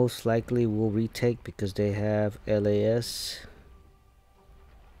most likely will retake because they have LAS.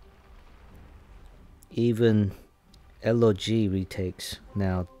 Even LOG retakes.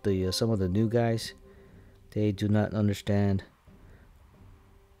 Now the some of the new guys, they do not understand.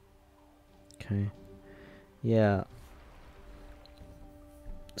 Okay. Yeah.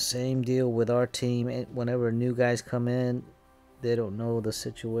 Same deal with our team. Whenever new guys come in, they don't know the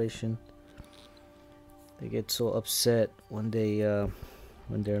situation. They get so upset when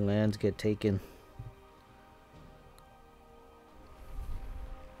when their lands get taken.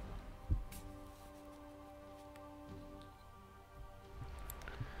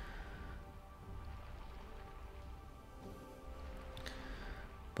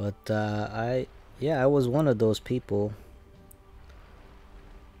 But I was one of those people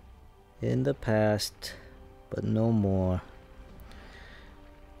in the past, but no more.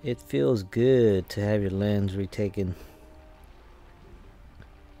 It feels good to have your lands retaken.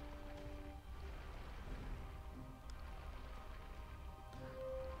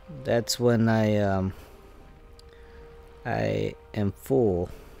 That's when I am full.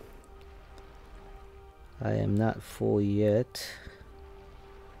 I am not full yet.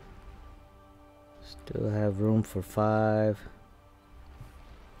 Still have room for 5.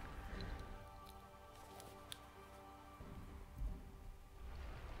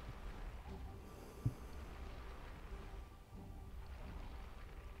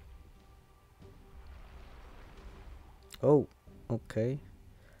 Oh, okay.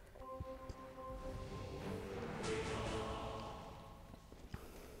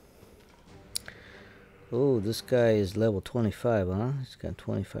 Oh, this guy is level 25, huh? He's got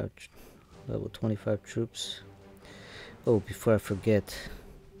 25 Level 25 troops. Oh, before I forget.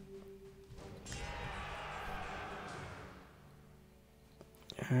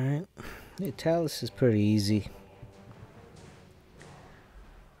 Alright. The Talus is pretty easy.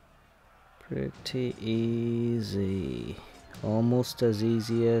 Pretty easy. Almost as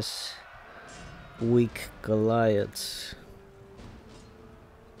easy as weak Goliaths.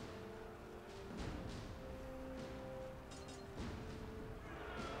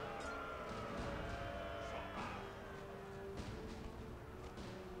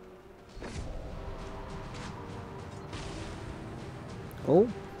 Oh,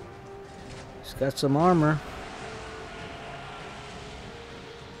 he's got some armor.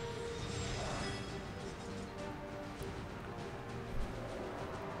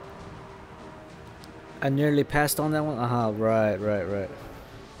 I nearly passed on that one. Right.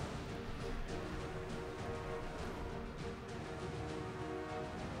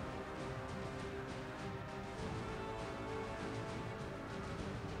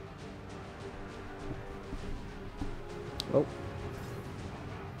 Oh.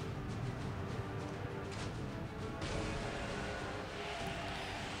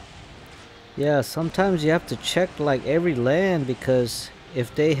 Yeah, sometimes you have to check like every land, because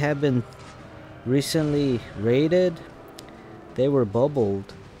if they have been recently raided, they were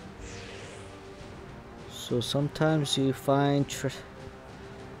bubbled. So sometimes you find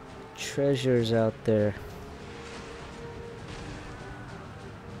treasures out there.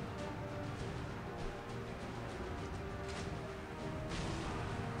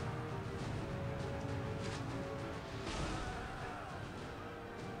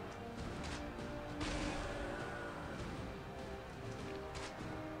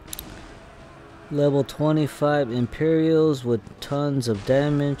 Level 25 Imperials with tons of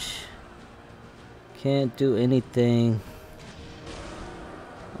damage. Can't do anything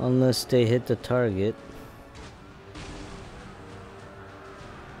unless they hit the target.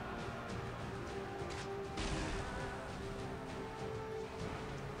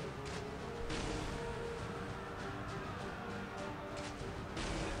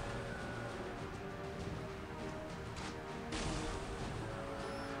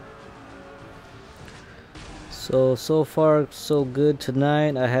 So far so good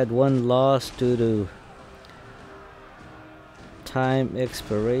tonight. I had one loss due to time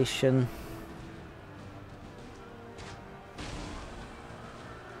expiration.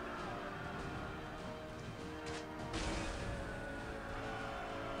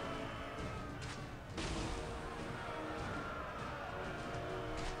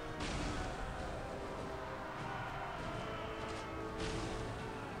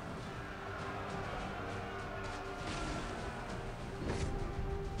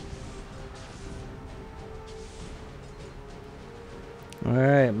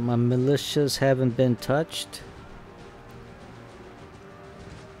 Alright, my militias haven't been touched.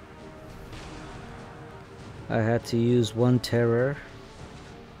 I had to use one terror.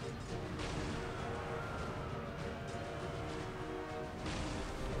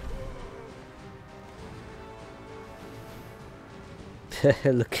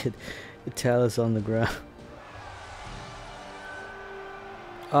 Look at the Talus on the ground.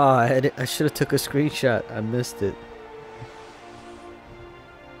 Oh, I should have took a screenshot. I missed it.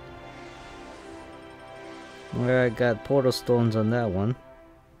 Where I got portal stones on that one.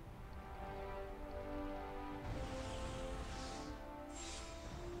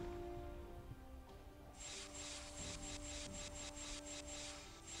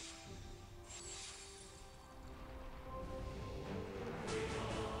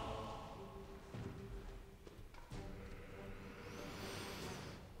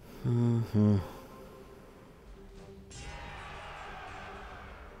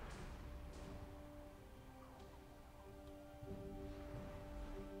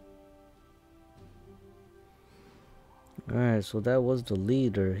 Alright, so that was the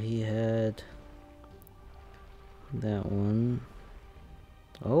leader. He had that one.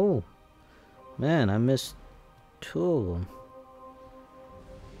 Oh, man, I missed two of them.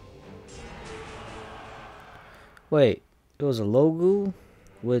 Wait, it was a Logu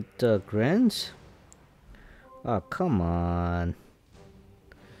with Grens? Oh, come on.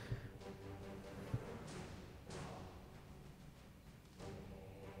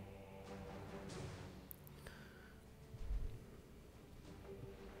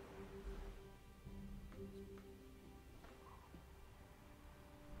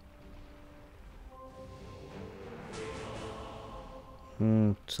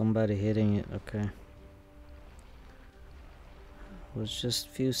 Somebody hitting it, okay. Was just a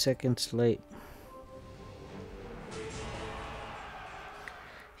few seconds late.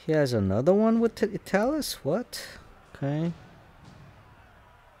 He has another one with Italis? What? Okay.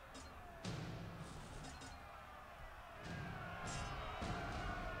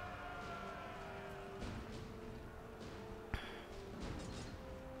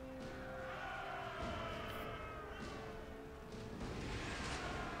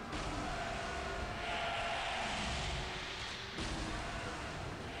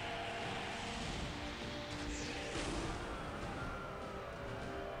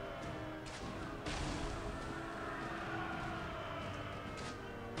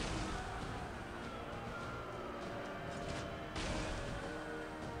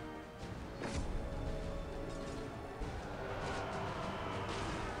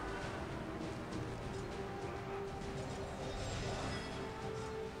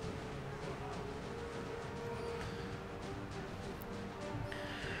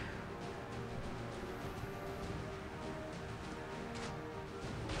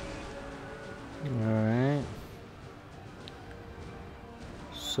 Alright.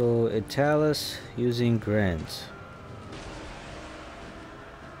 So Italis using grants.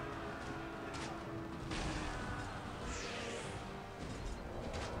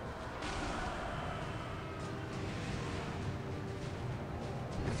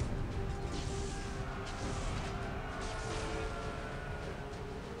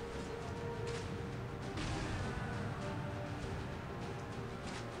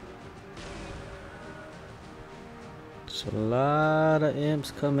 It's a lot of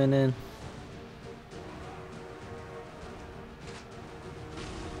imps coming in.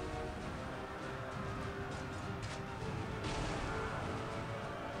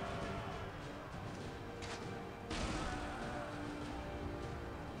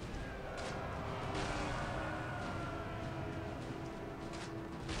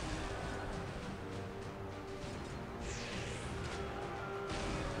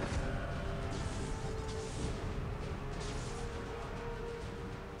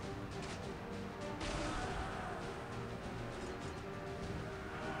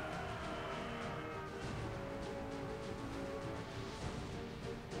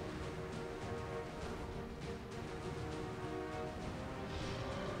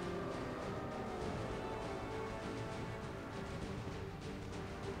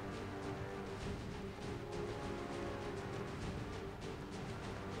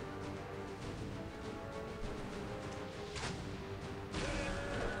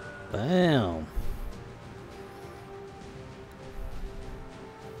 Bam.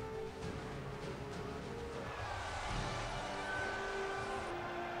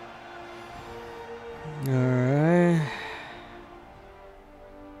 All right.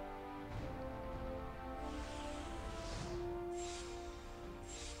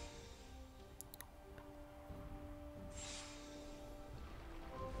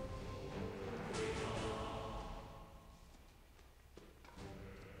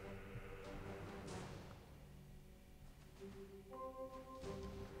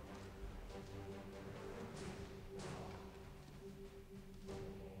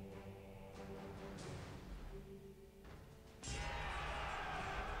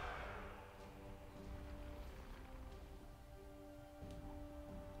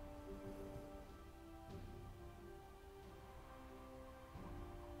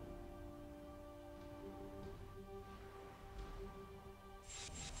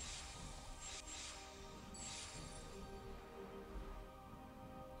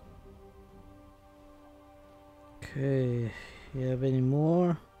 Okay, you have any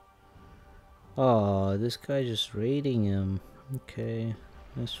more? Oh, this guy just raiding him. Okay,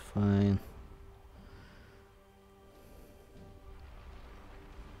 that's fine.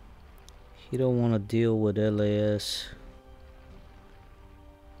 He don't want to deal with LAS.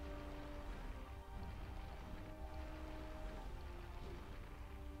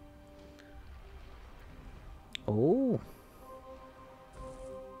 Oh.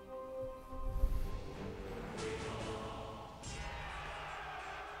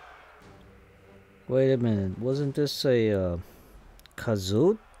 Wait a minute, wasn't this a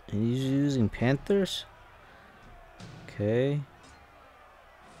Kazut? And he's using Panthers? Okay.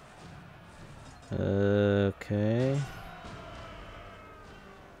 Okay.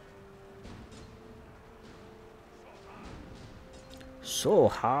 So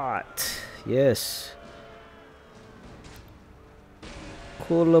hot. Yes.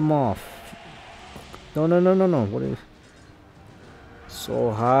 Cool them off. No, no, no, no, no. What are you?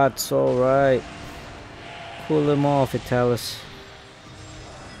 So hot, so right. Cool them off, Italis.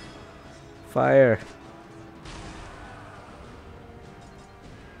 Fire.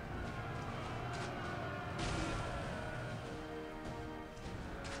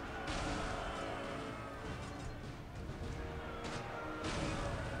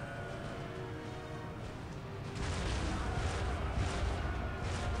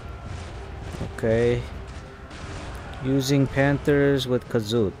 Okay. Using Panthers with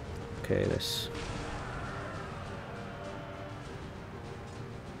Kazoot. Okay, this.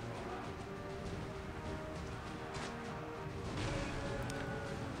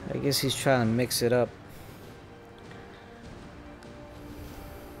 I guess he's trying to mix it up.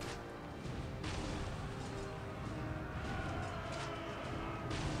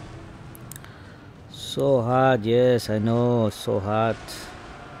 So hot, yes, I know, so hot.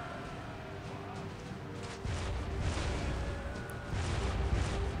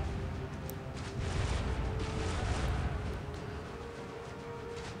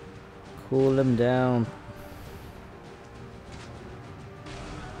 Cool him down.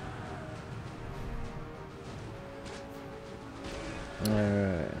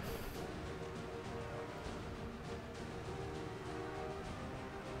 Alright.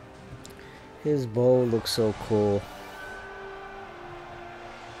 His bow looks so cool.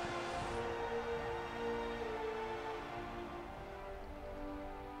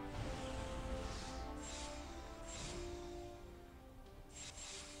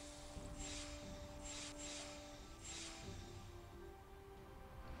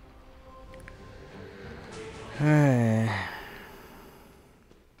 Alright.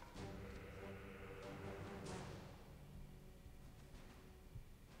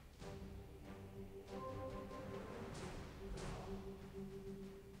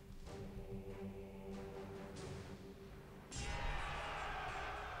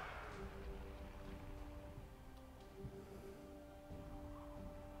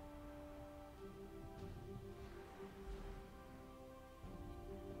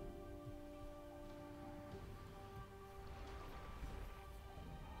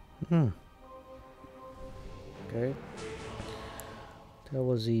 Okay. That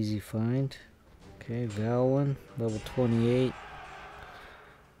was easy find. Okay, Valwyn, level 28.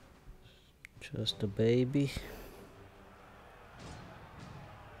 Just a baby.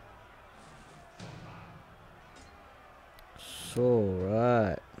 So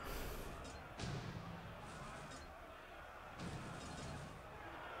right.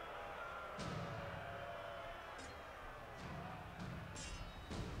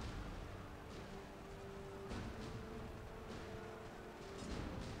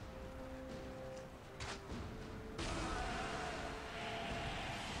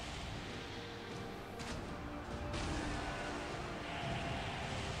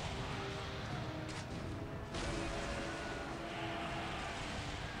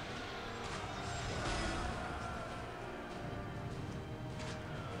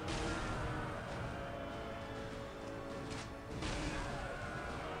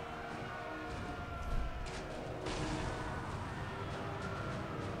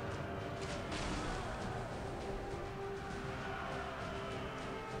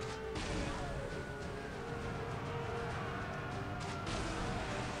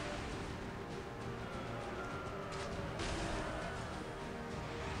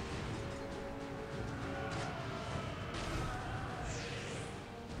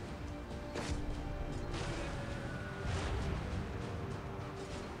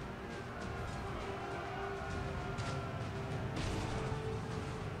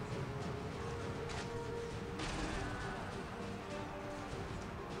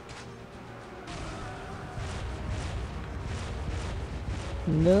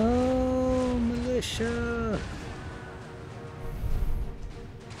 No, militia.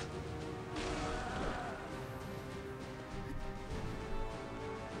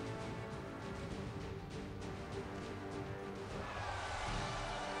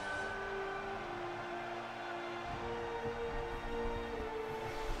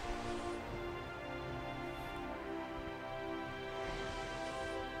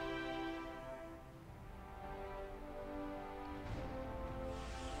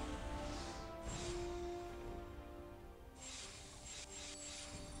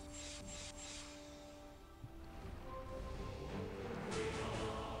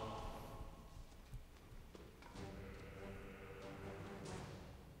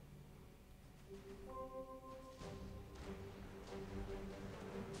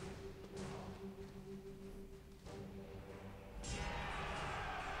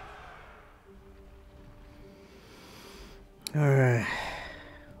 Alright,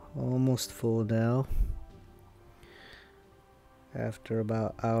 almost full now. After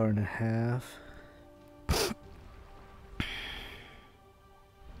about hour and a half.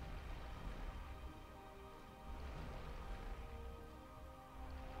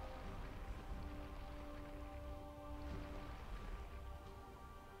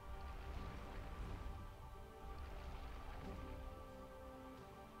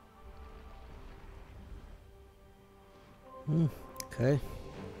 Okay.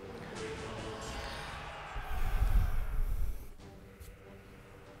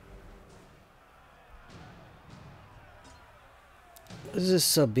 Is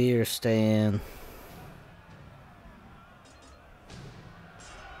this a beer stand?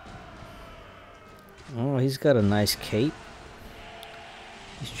 Oh, he's got a nice cape.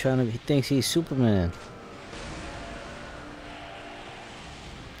 He thinks he's Superman.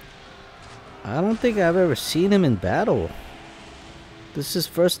 I don't think I've ever seen him in battle. This is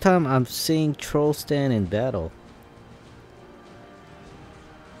first time I'm seeing Troll Stan in battle.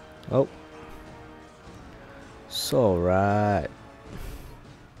 Oh. So right.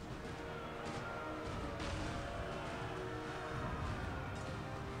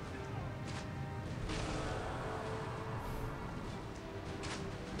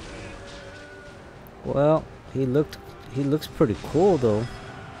 Well, he looks pretty cool though.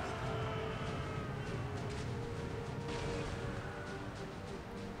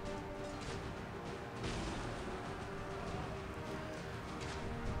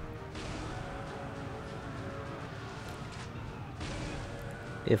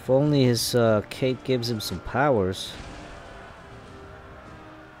 If only his cape gives him some powers.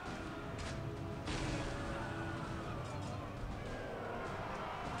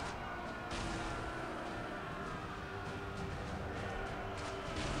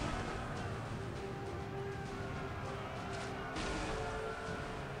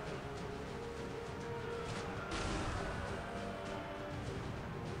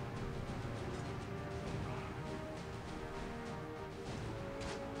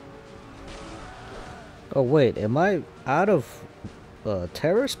 Oh wait, am I out of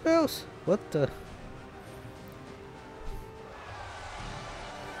terror spells? What the?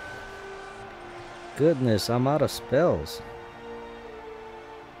 Goodness, I'm out of spells.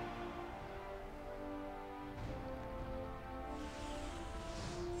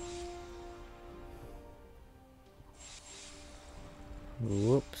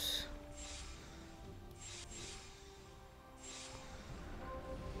 Whoops.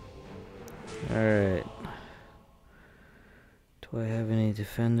 Alright. Do I have any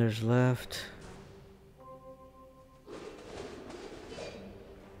defenders left?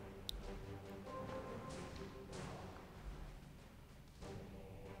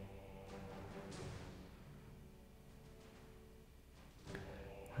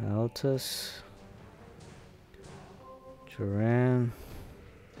 Altus. Duran.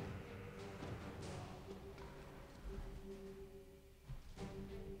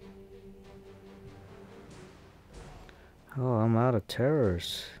 Oh, I'm out of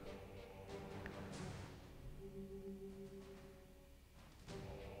terrors.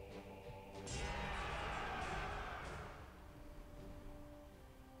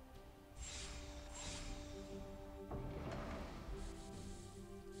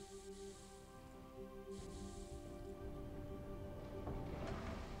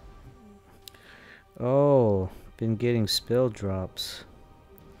 Oh, been getting spell drops.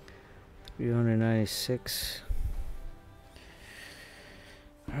 396.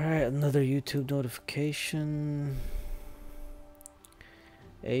 Alright, another YouTube notification.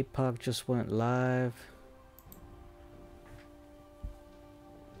 APOC just went live.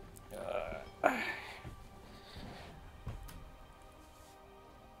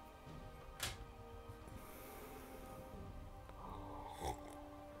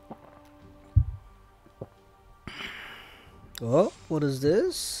 Oh, what is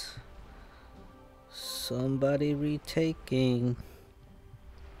this? Somebody retaking.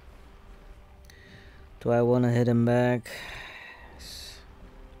 Do I want to hit him back?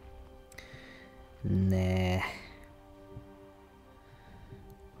 Nah.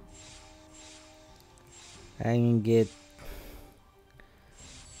 I can get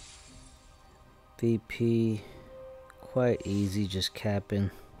VP quite easy just capping.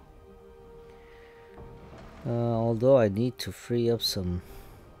 Although I need to free up some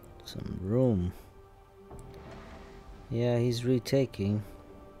room. Yeah, he's retaking.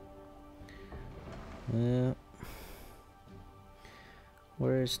 Yeah.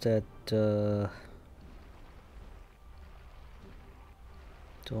 Where is that? The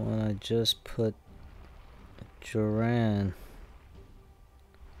one I just put Duran.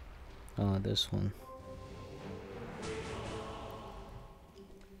 Oh, this one.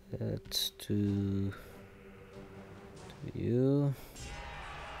 Let's do you.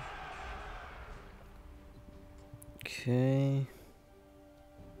 Okay.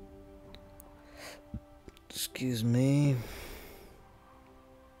 Excuse me.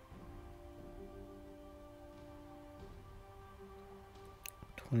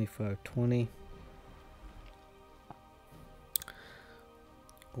 $25.20.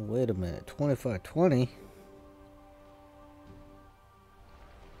 Wait a minute, 2520.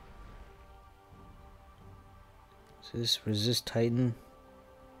 Is this resist Titan?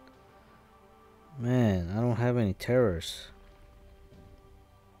 Man, I don't have any terrors.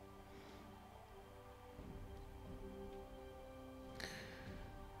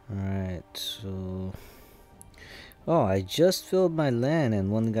 Alright, so... Oh, I just filled my land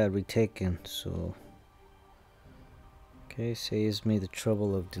and one got retaken, so... Okay, saves me the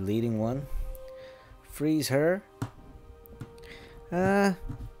trouble of deleting one. Freeze her.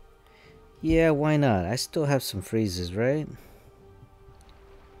 Yeah, why not? I still have some freezes, right?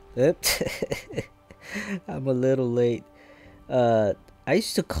 Oops. I'm a little late. I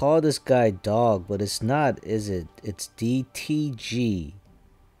used to call this guy Dog, but it's not, is it? It's DTG.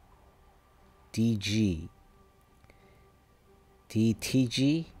 DG.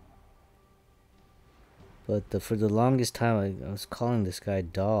 DTG. But for the longest time, I was calling this guy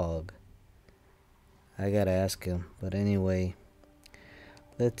Dog. I gotta ask him. But anyway,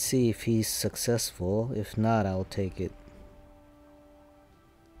 let's see if he's successful. If not, I'll take it.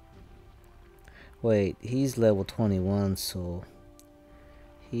 Wait, he's level 21, so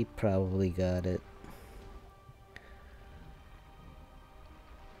he probably got it.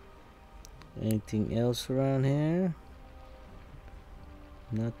 Anything else around here?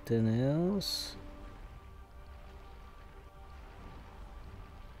 Nothing else.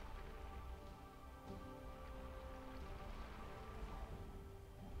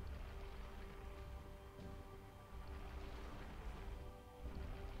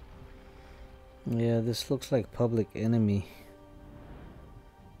 Yeah, this looks like Public Enemy.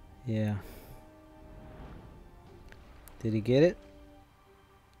 Yeah. Did he get it?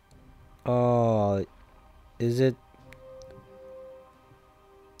 Oh, is it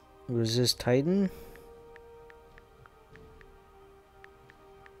Resist Titan?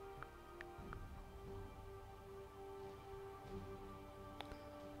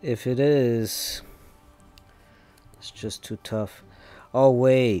 If it is, it's just too tough. Oh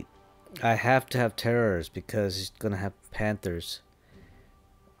wait, I have to have terrors because he's gonna have panthers.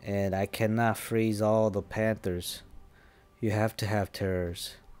 And I cannot freeze all the panthers. You have to have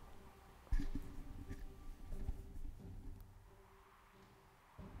terrors.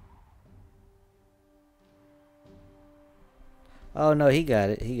 Oh no, he got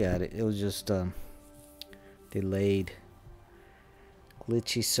it. He got it. It was just delayed.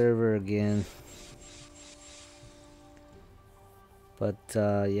 Glitchy server again. But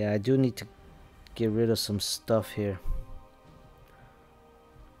yeah, I do need to get rid of some stuff here.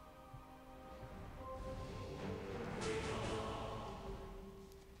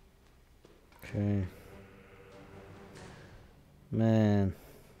 Okay. Man.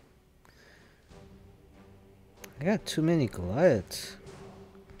 I got too many Goliaths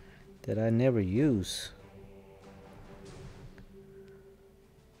that I never use.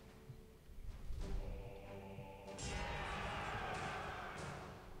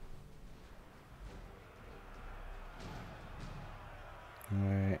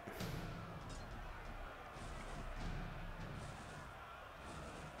 Alright.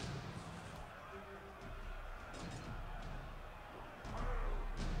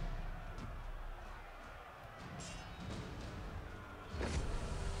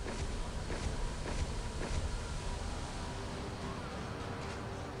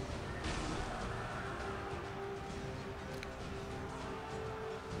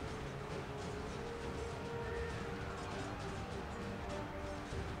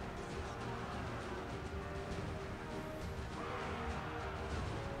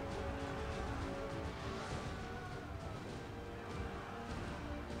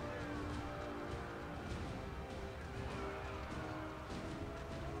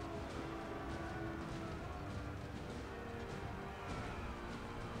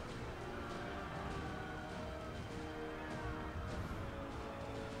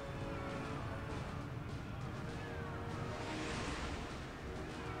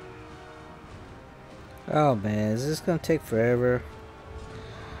 Oh man, is this gonna take forever?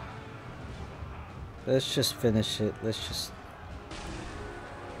 Let's just finish it. Let's just...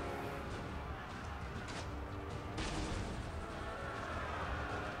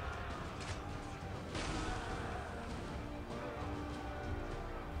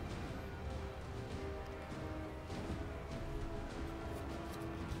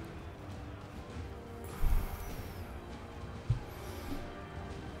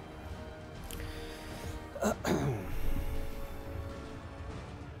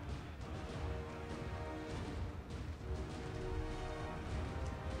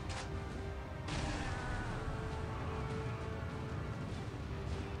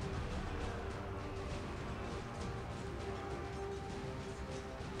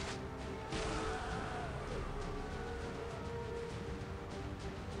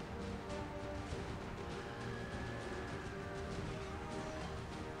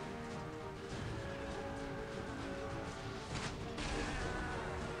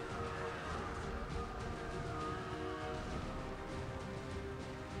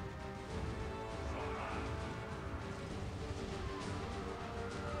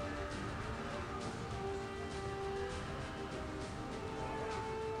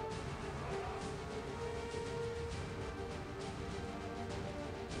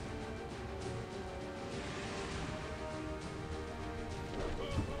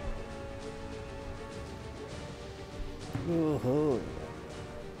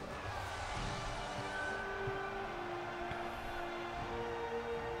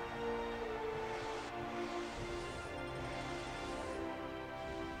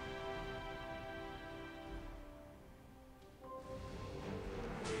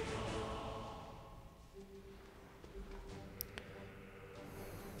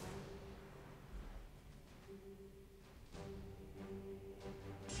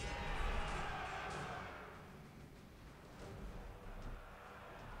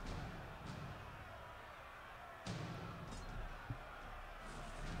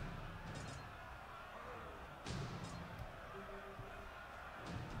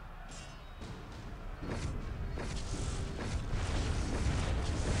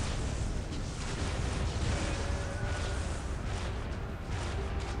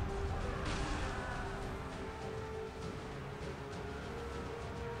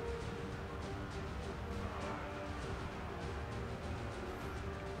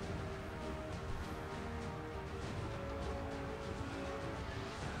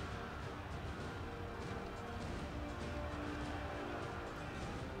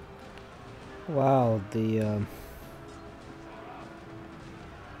 Wow, they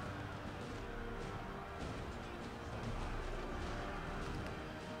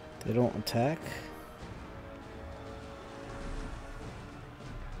don't attack.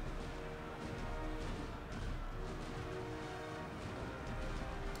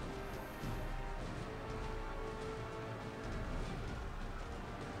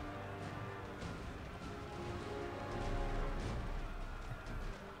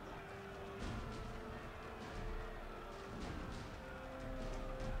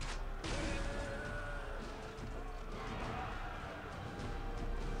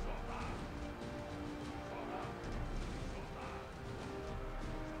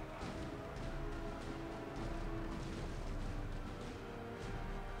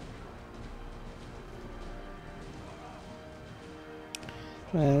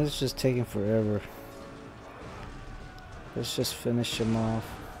 Man, it's just taking forever. Let's just finish him off.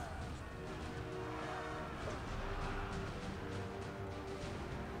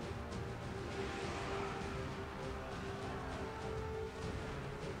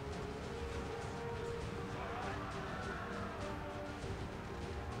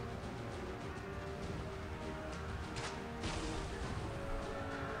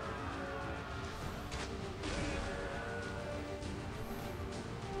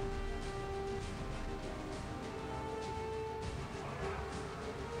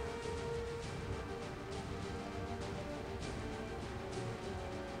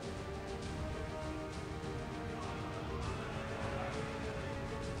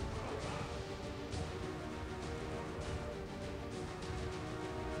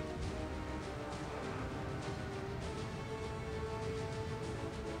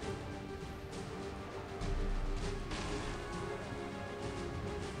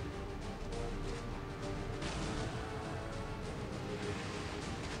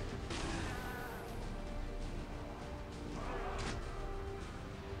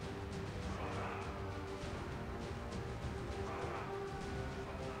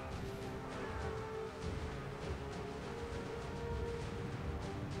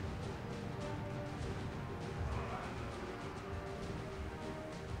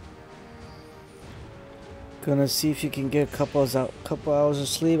 Gonna see if you can get a couple hours of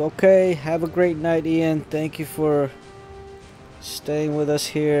sleep. Okay, have a great night, Ian. Thank you for staying with us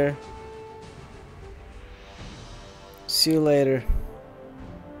here. See you later.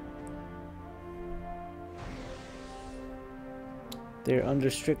 They're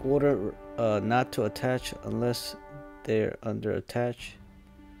under strict order not to attach unless they're under attach.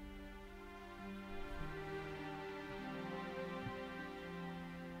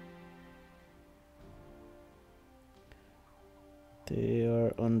 They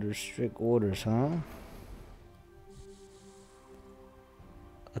are under strict orders, huh?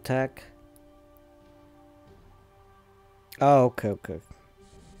 Attack. Oh, okay.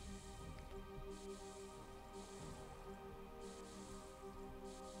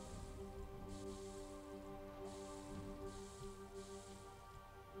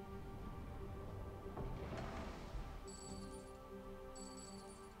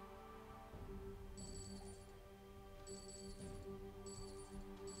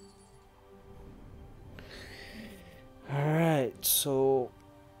 Alright, so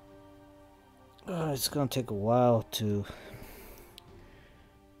it's gonna take a while to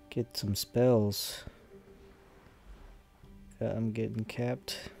get some spells. I'm getting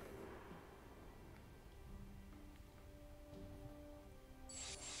capped.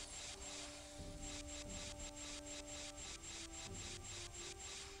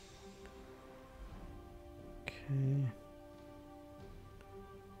 Okay.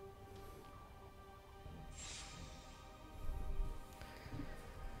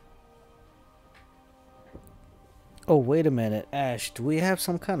 Oh, wait a minute, Ash, do we have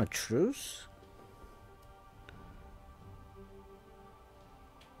some kind of truce?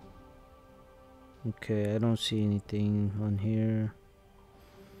 Okay, I don't see anything on here.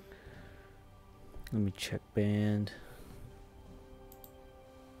 Let me check band.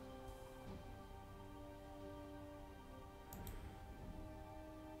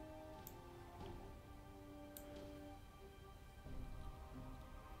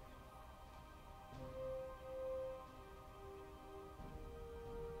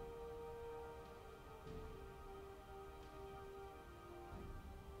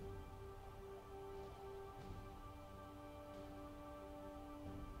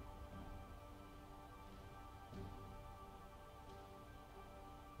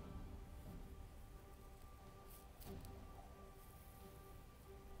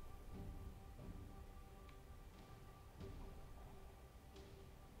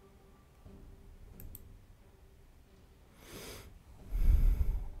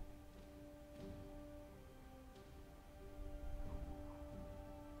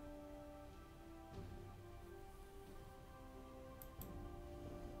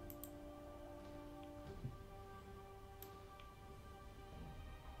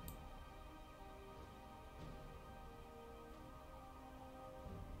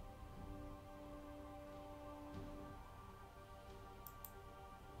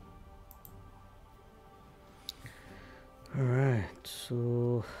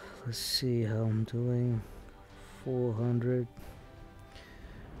 So let's see how I'm doing. 400.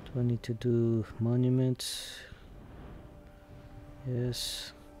 Do I need to do monuments?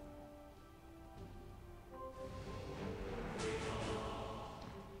 Yes.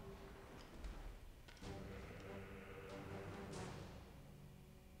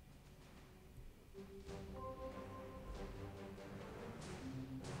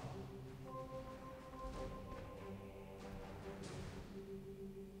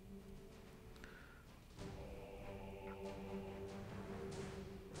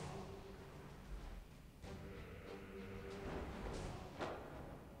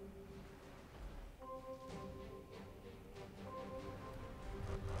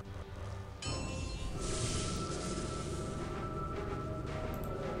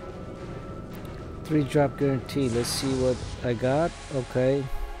 Three drop guarantee. Let's see what I got. Okay.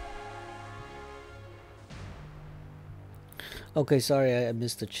 Okay, sorry, I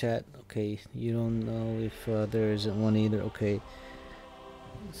missed the chat. Okay, you don't know if there isn't one either. Okay.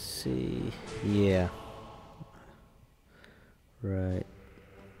 Let's see. Yeah. Right.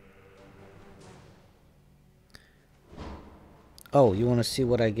 Oh, you want to see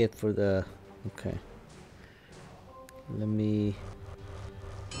what I get for the... Okay. Let me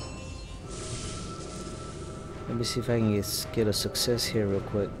see if I can get a success here real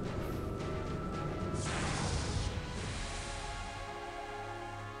quick.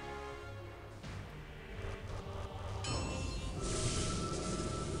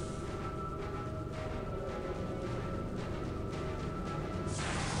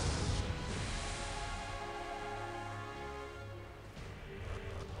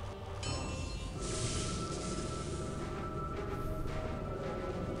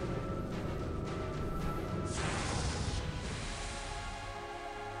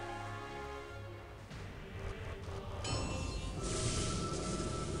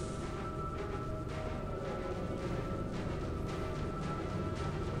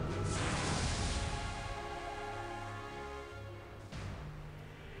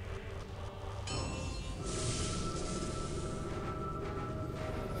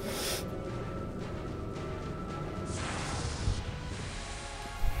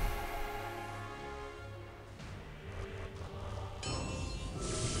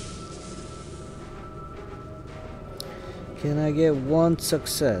 Can I get one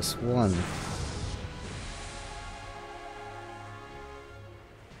success? One.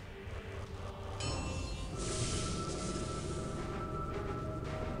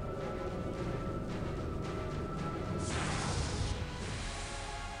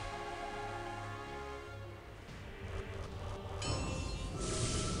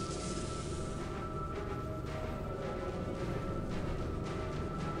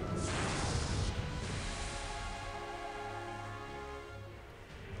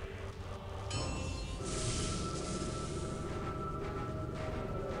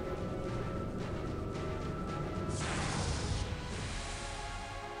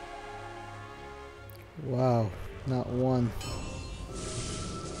 Wow, not one.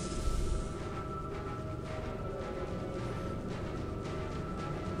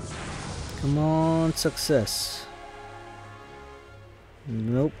 Come on, success.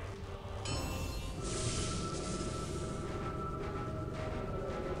 Nope.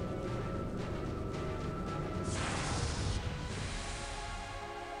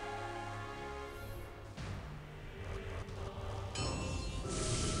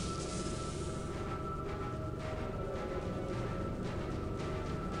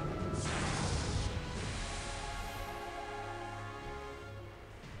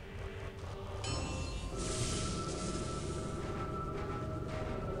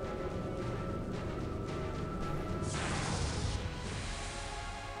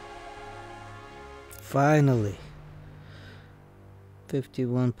 Finally.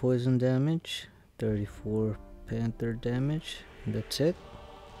 51 poison damage, 34 panther damage. That's it.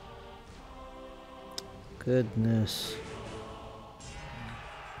 Goodness.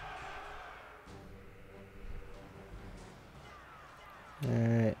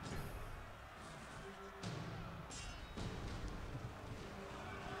 Alright.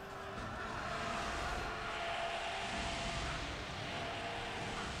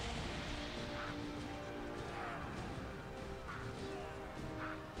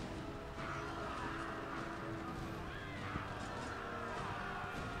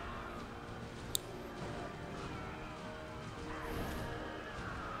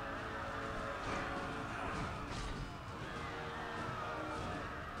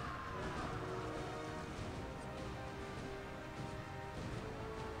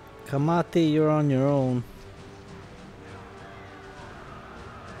 Kamate, you're on your own.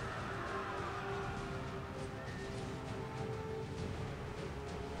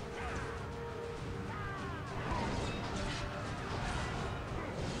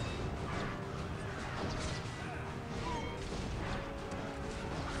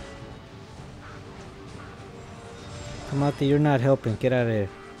 Kamate, you're not helping. Get out of here.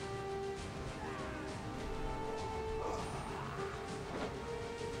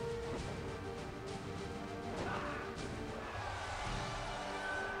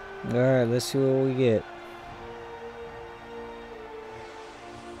 Alright, let's see what we get.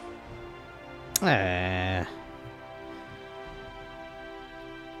 Ah.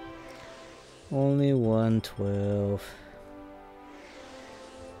 Only 112.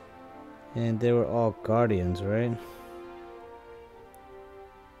 And they were all guardians, right?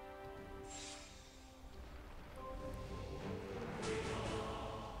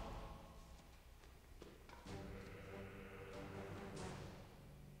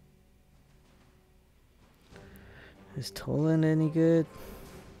 Is Toland any good?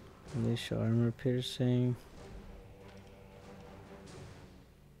 Unleash armor piercing.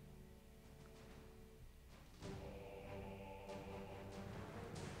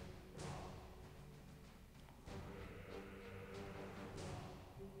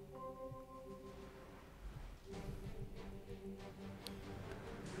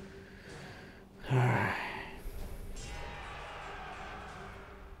 Alright.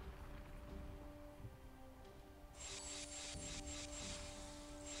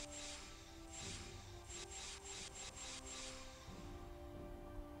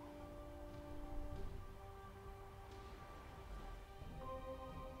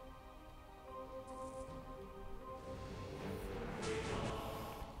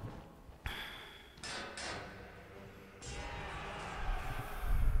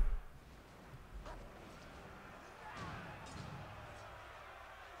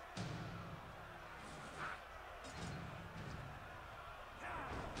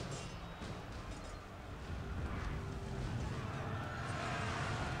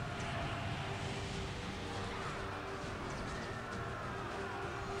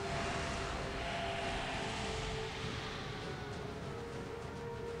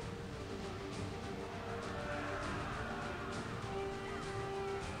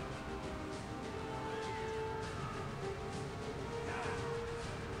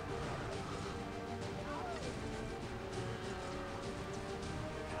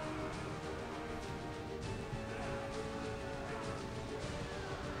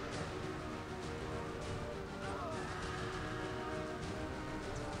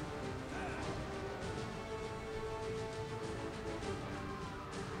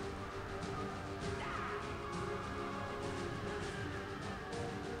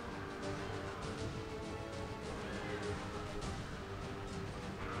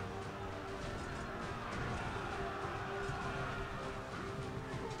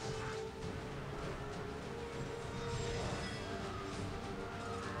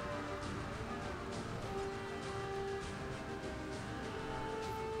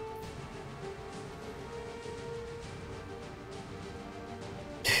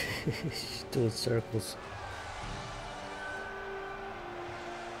 She's doing circles.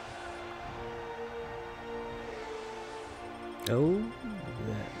 Oh,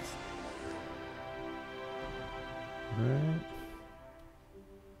 that's alright.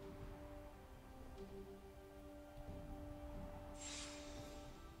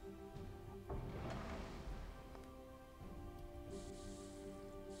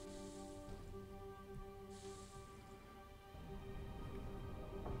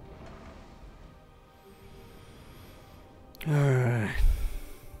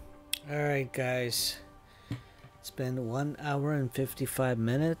 Alright guys, it's been 1 hour and 55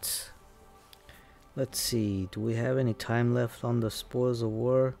 minutes. Let's see, do we have any time left on the Spoils of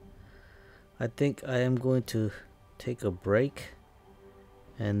War? I think I am going to take a break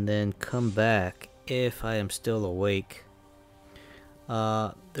and then come back if I am still awake.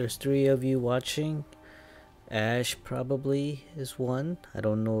 There's 3 of you watching. Ash probably is one. I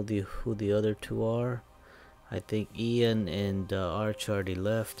don't know who the other 2 are. I think Ian and Arch already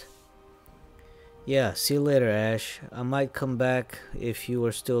left. Yeah, see you later, Ash. I might come back if you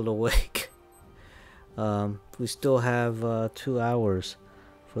are still awake. We still have 2 hours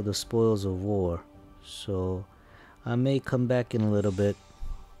for the Spoils of War, so I may come back in a little bit.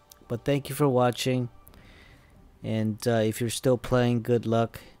 But thank you for watching, and if you're still playing, good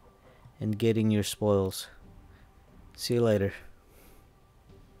luck in getting your spoils. See you later.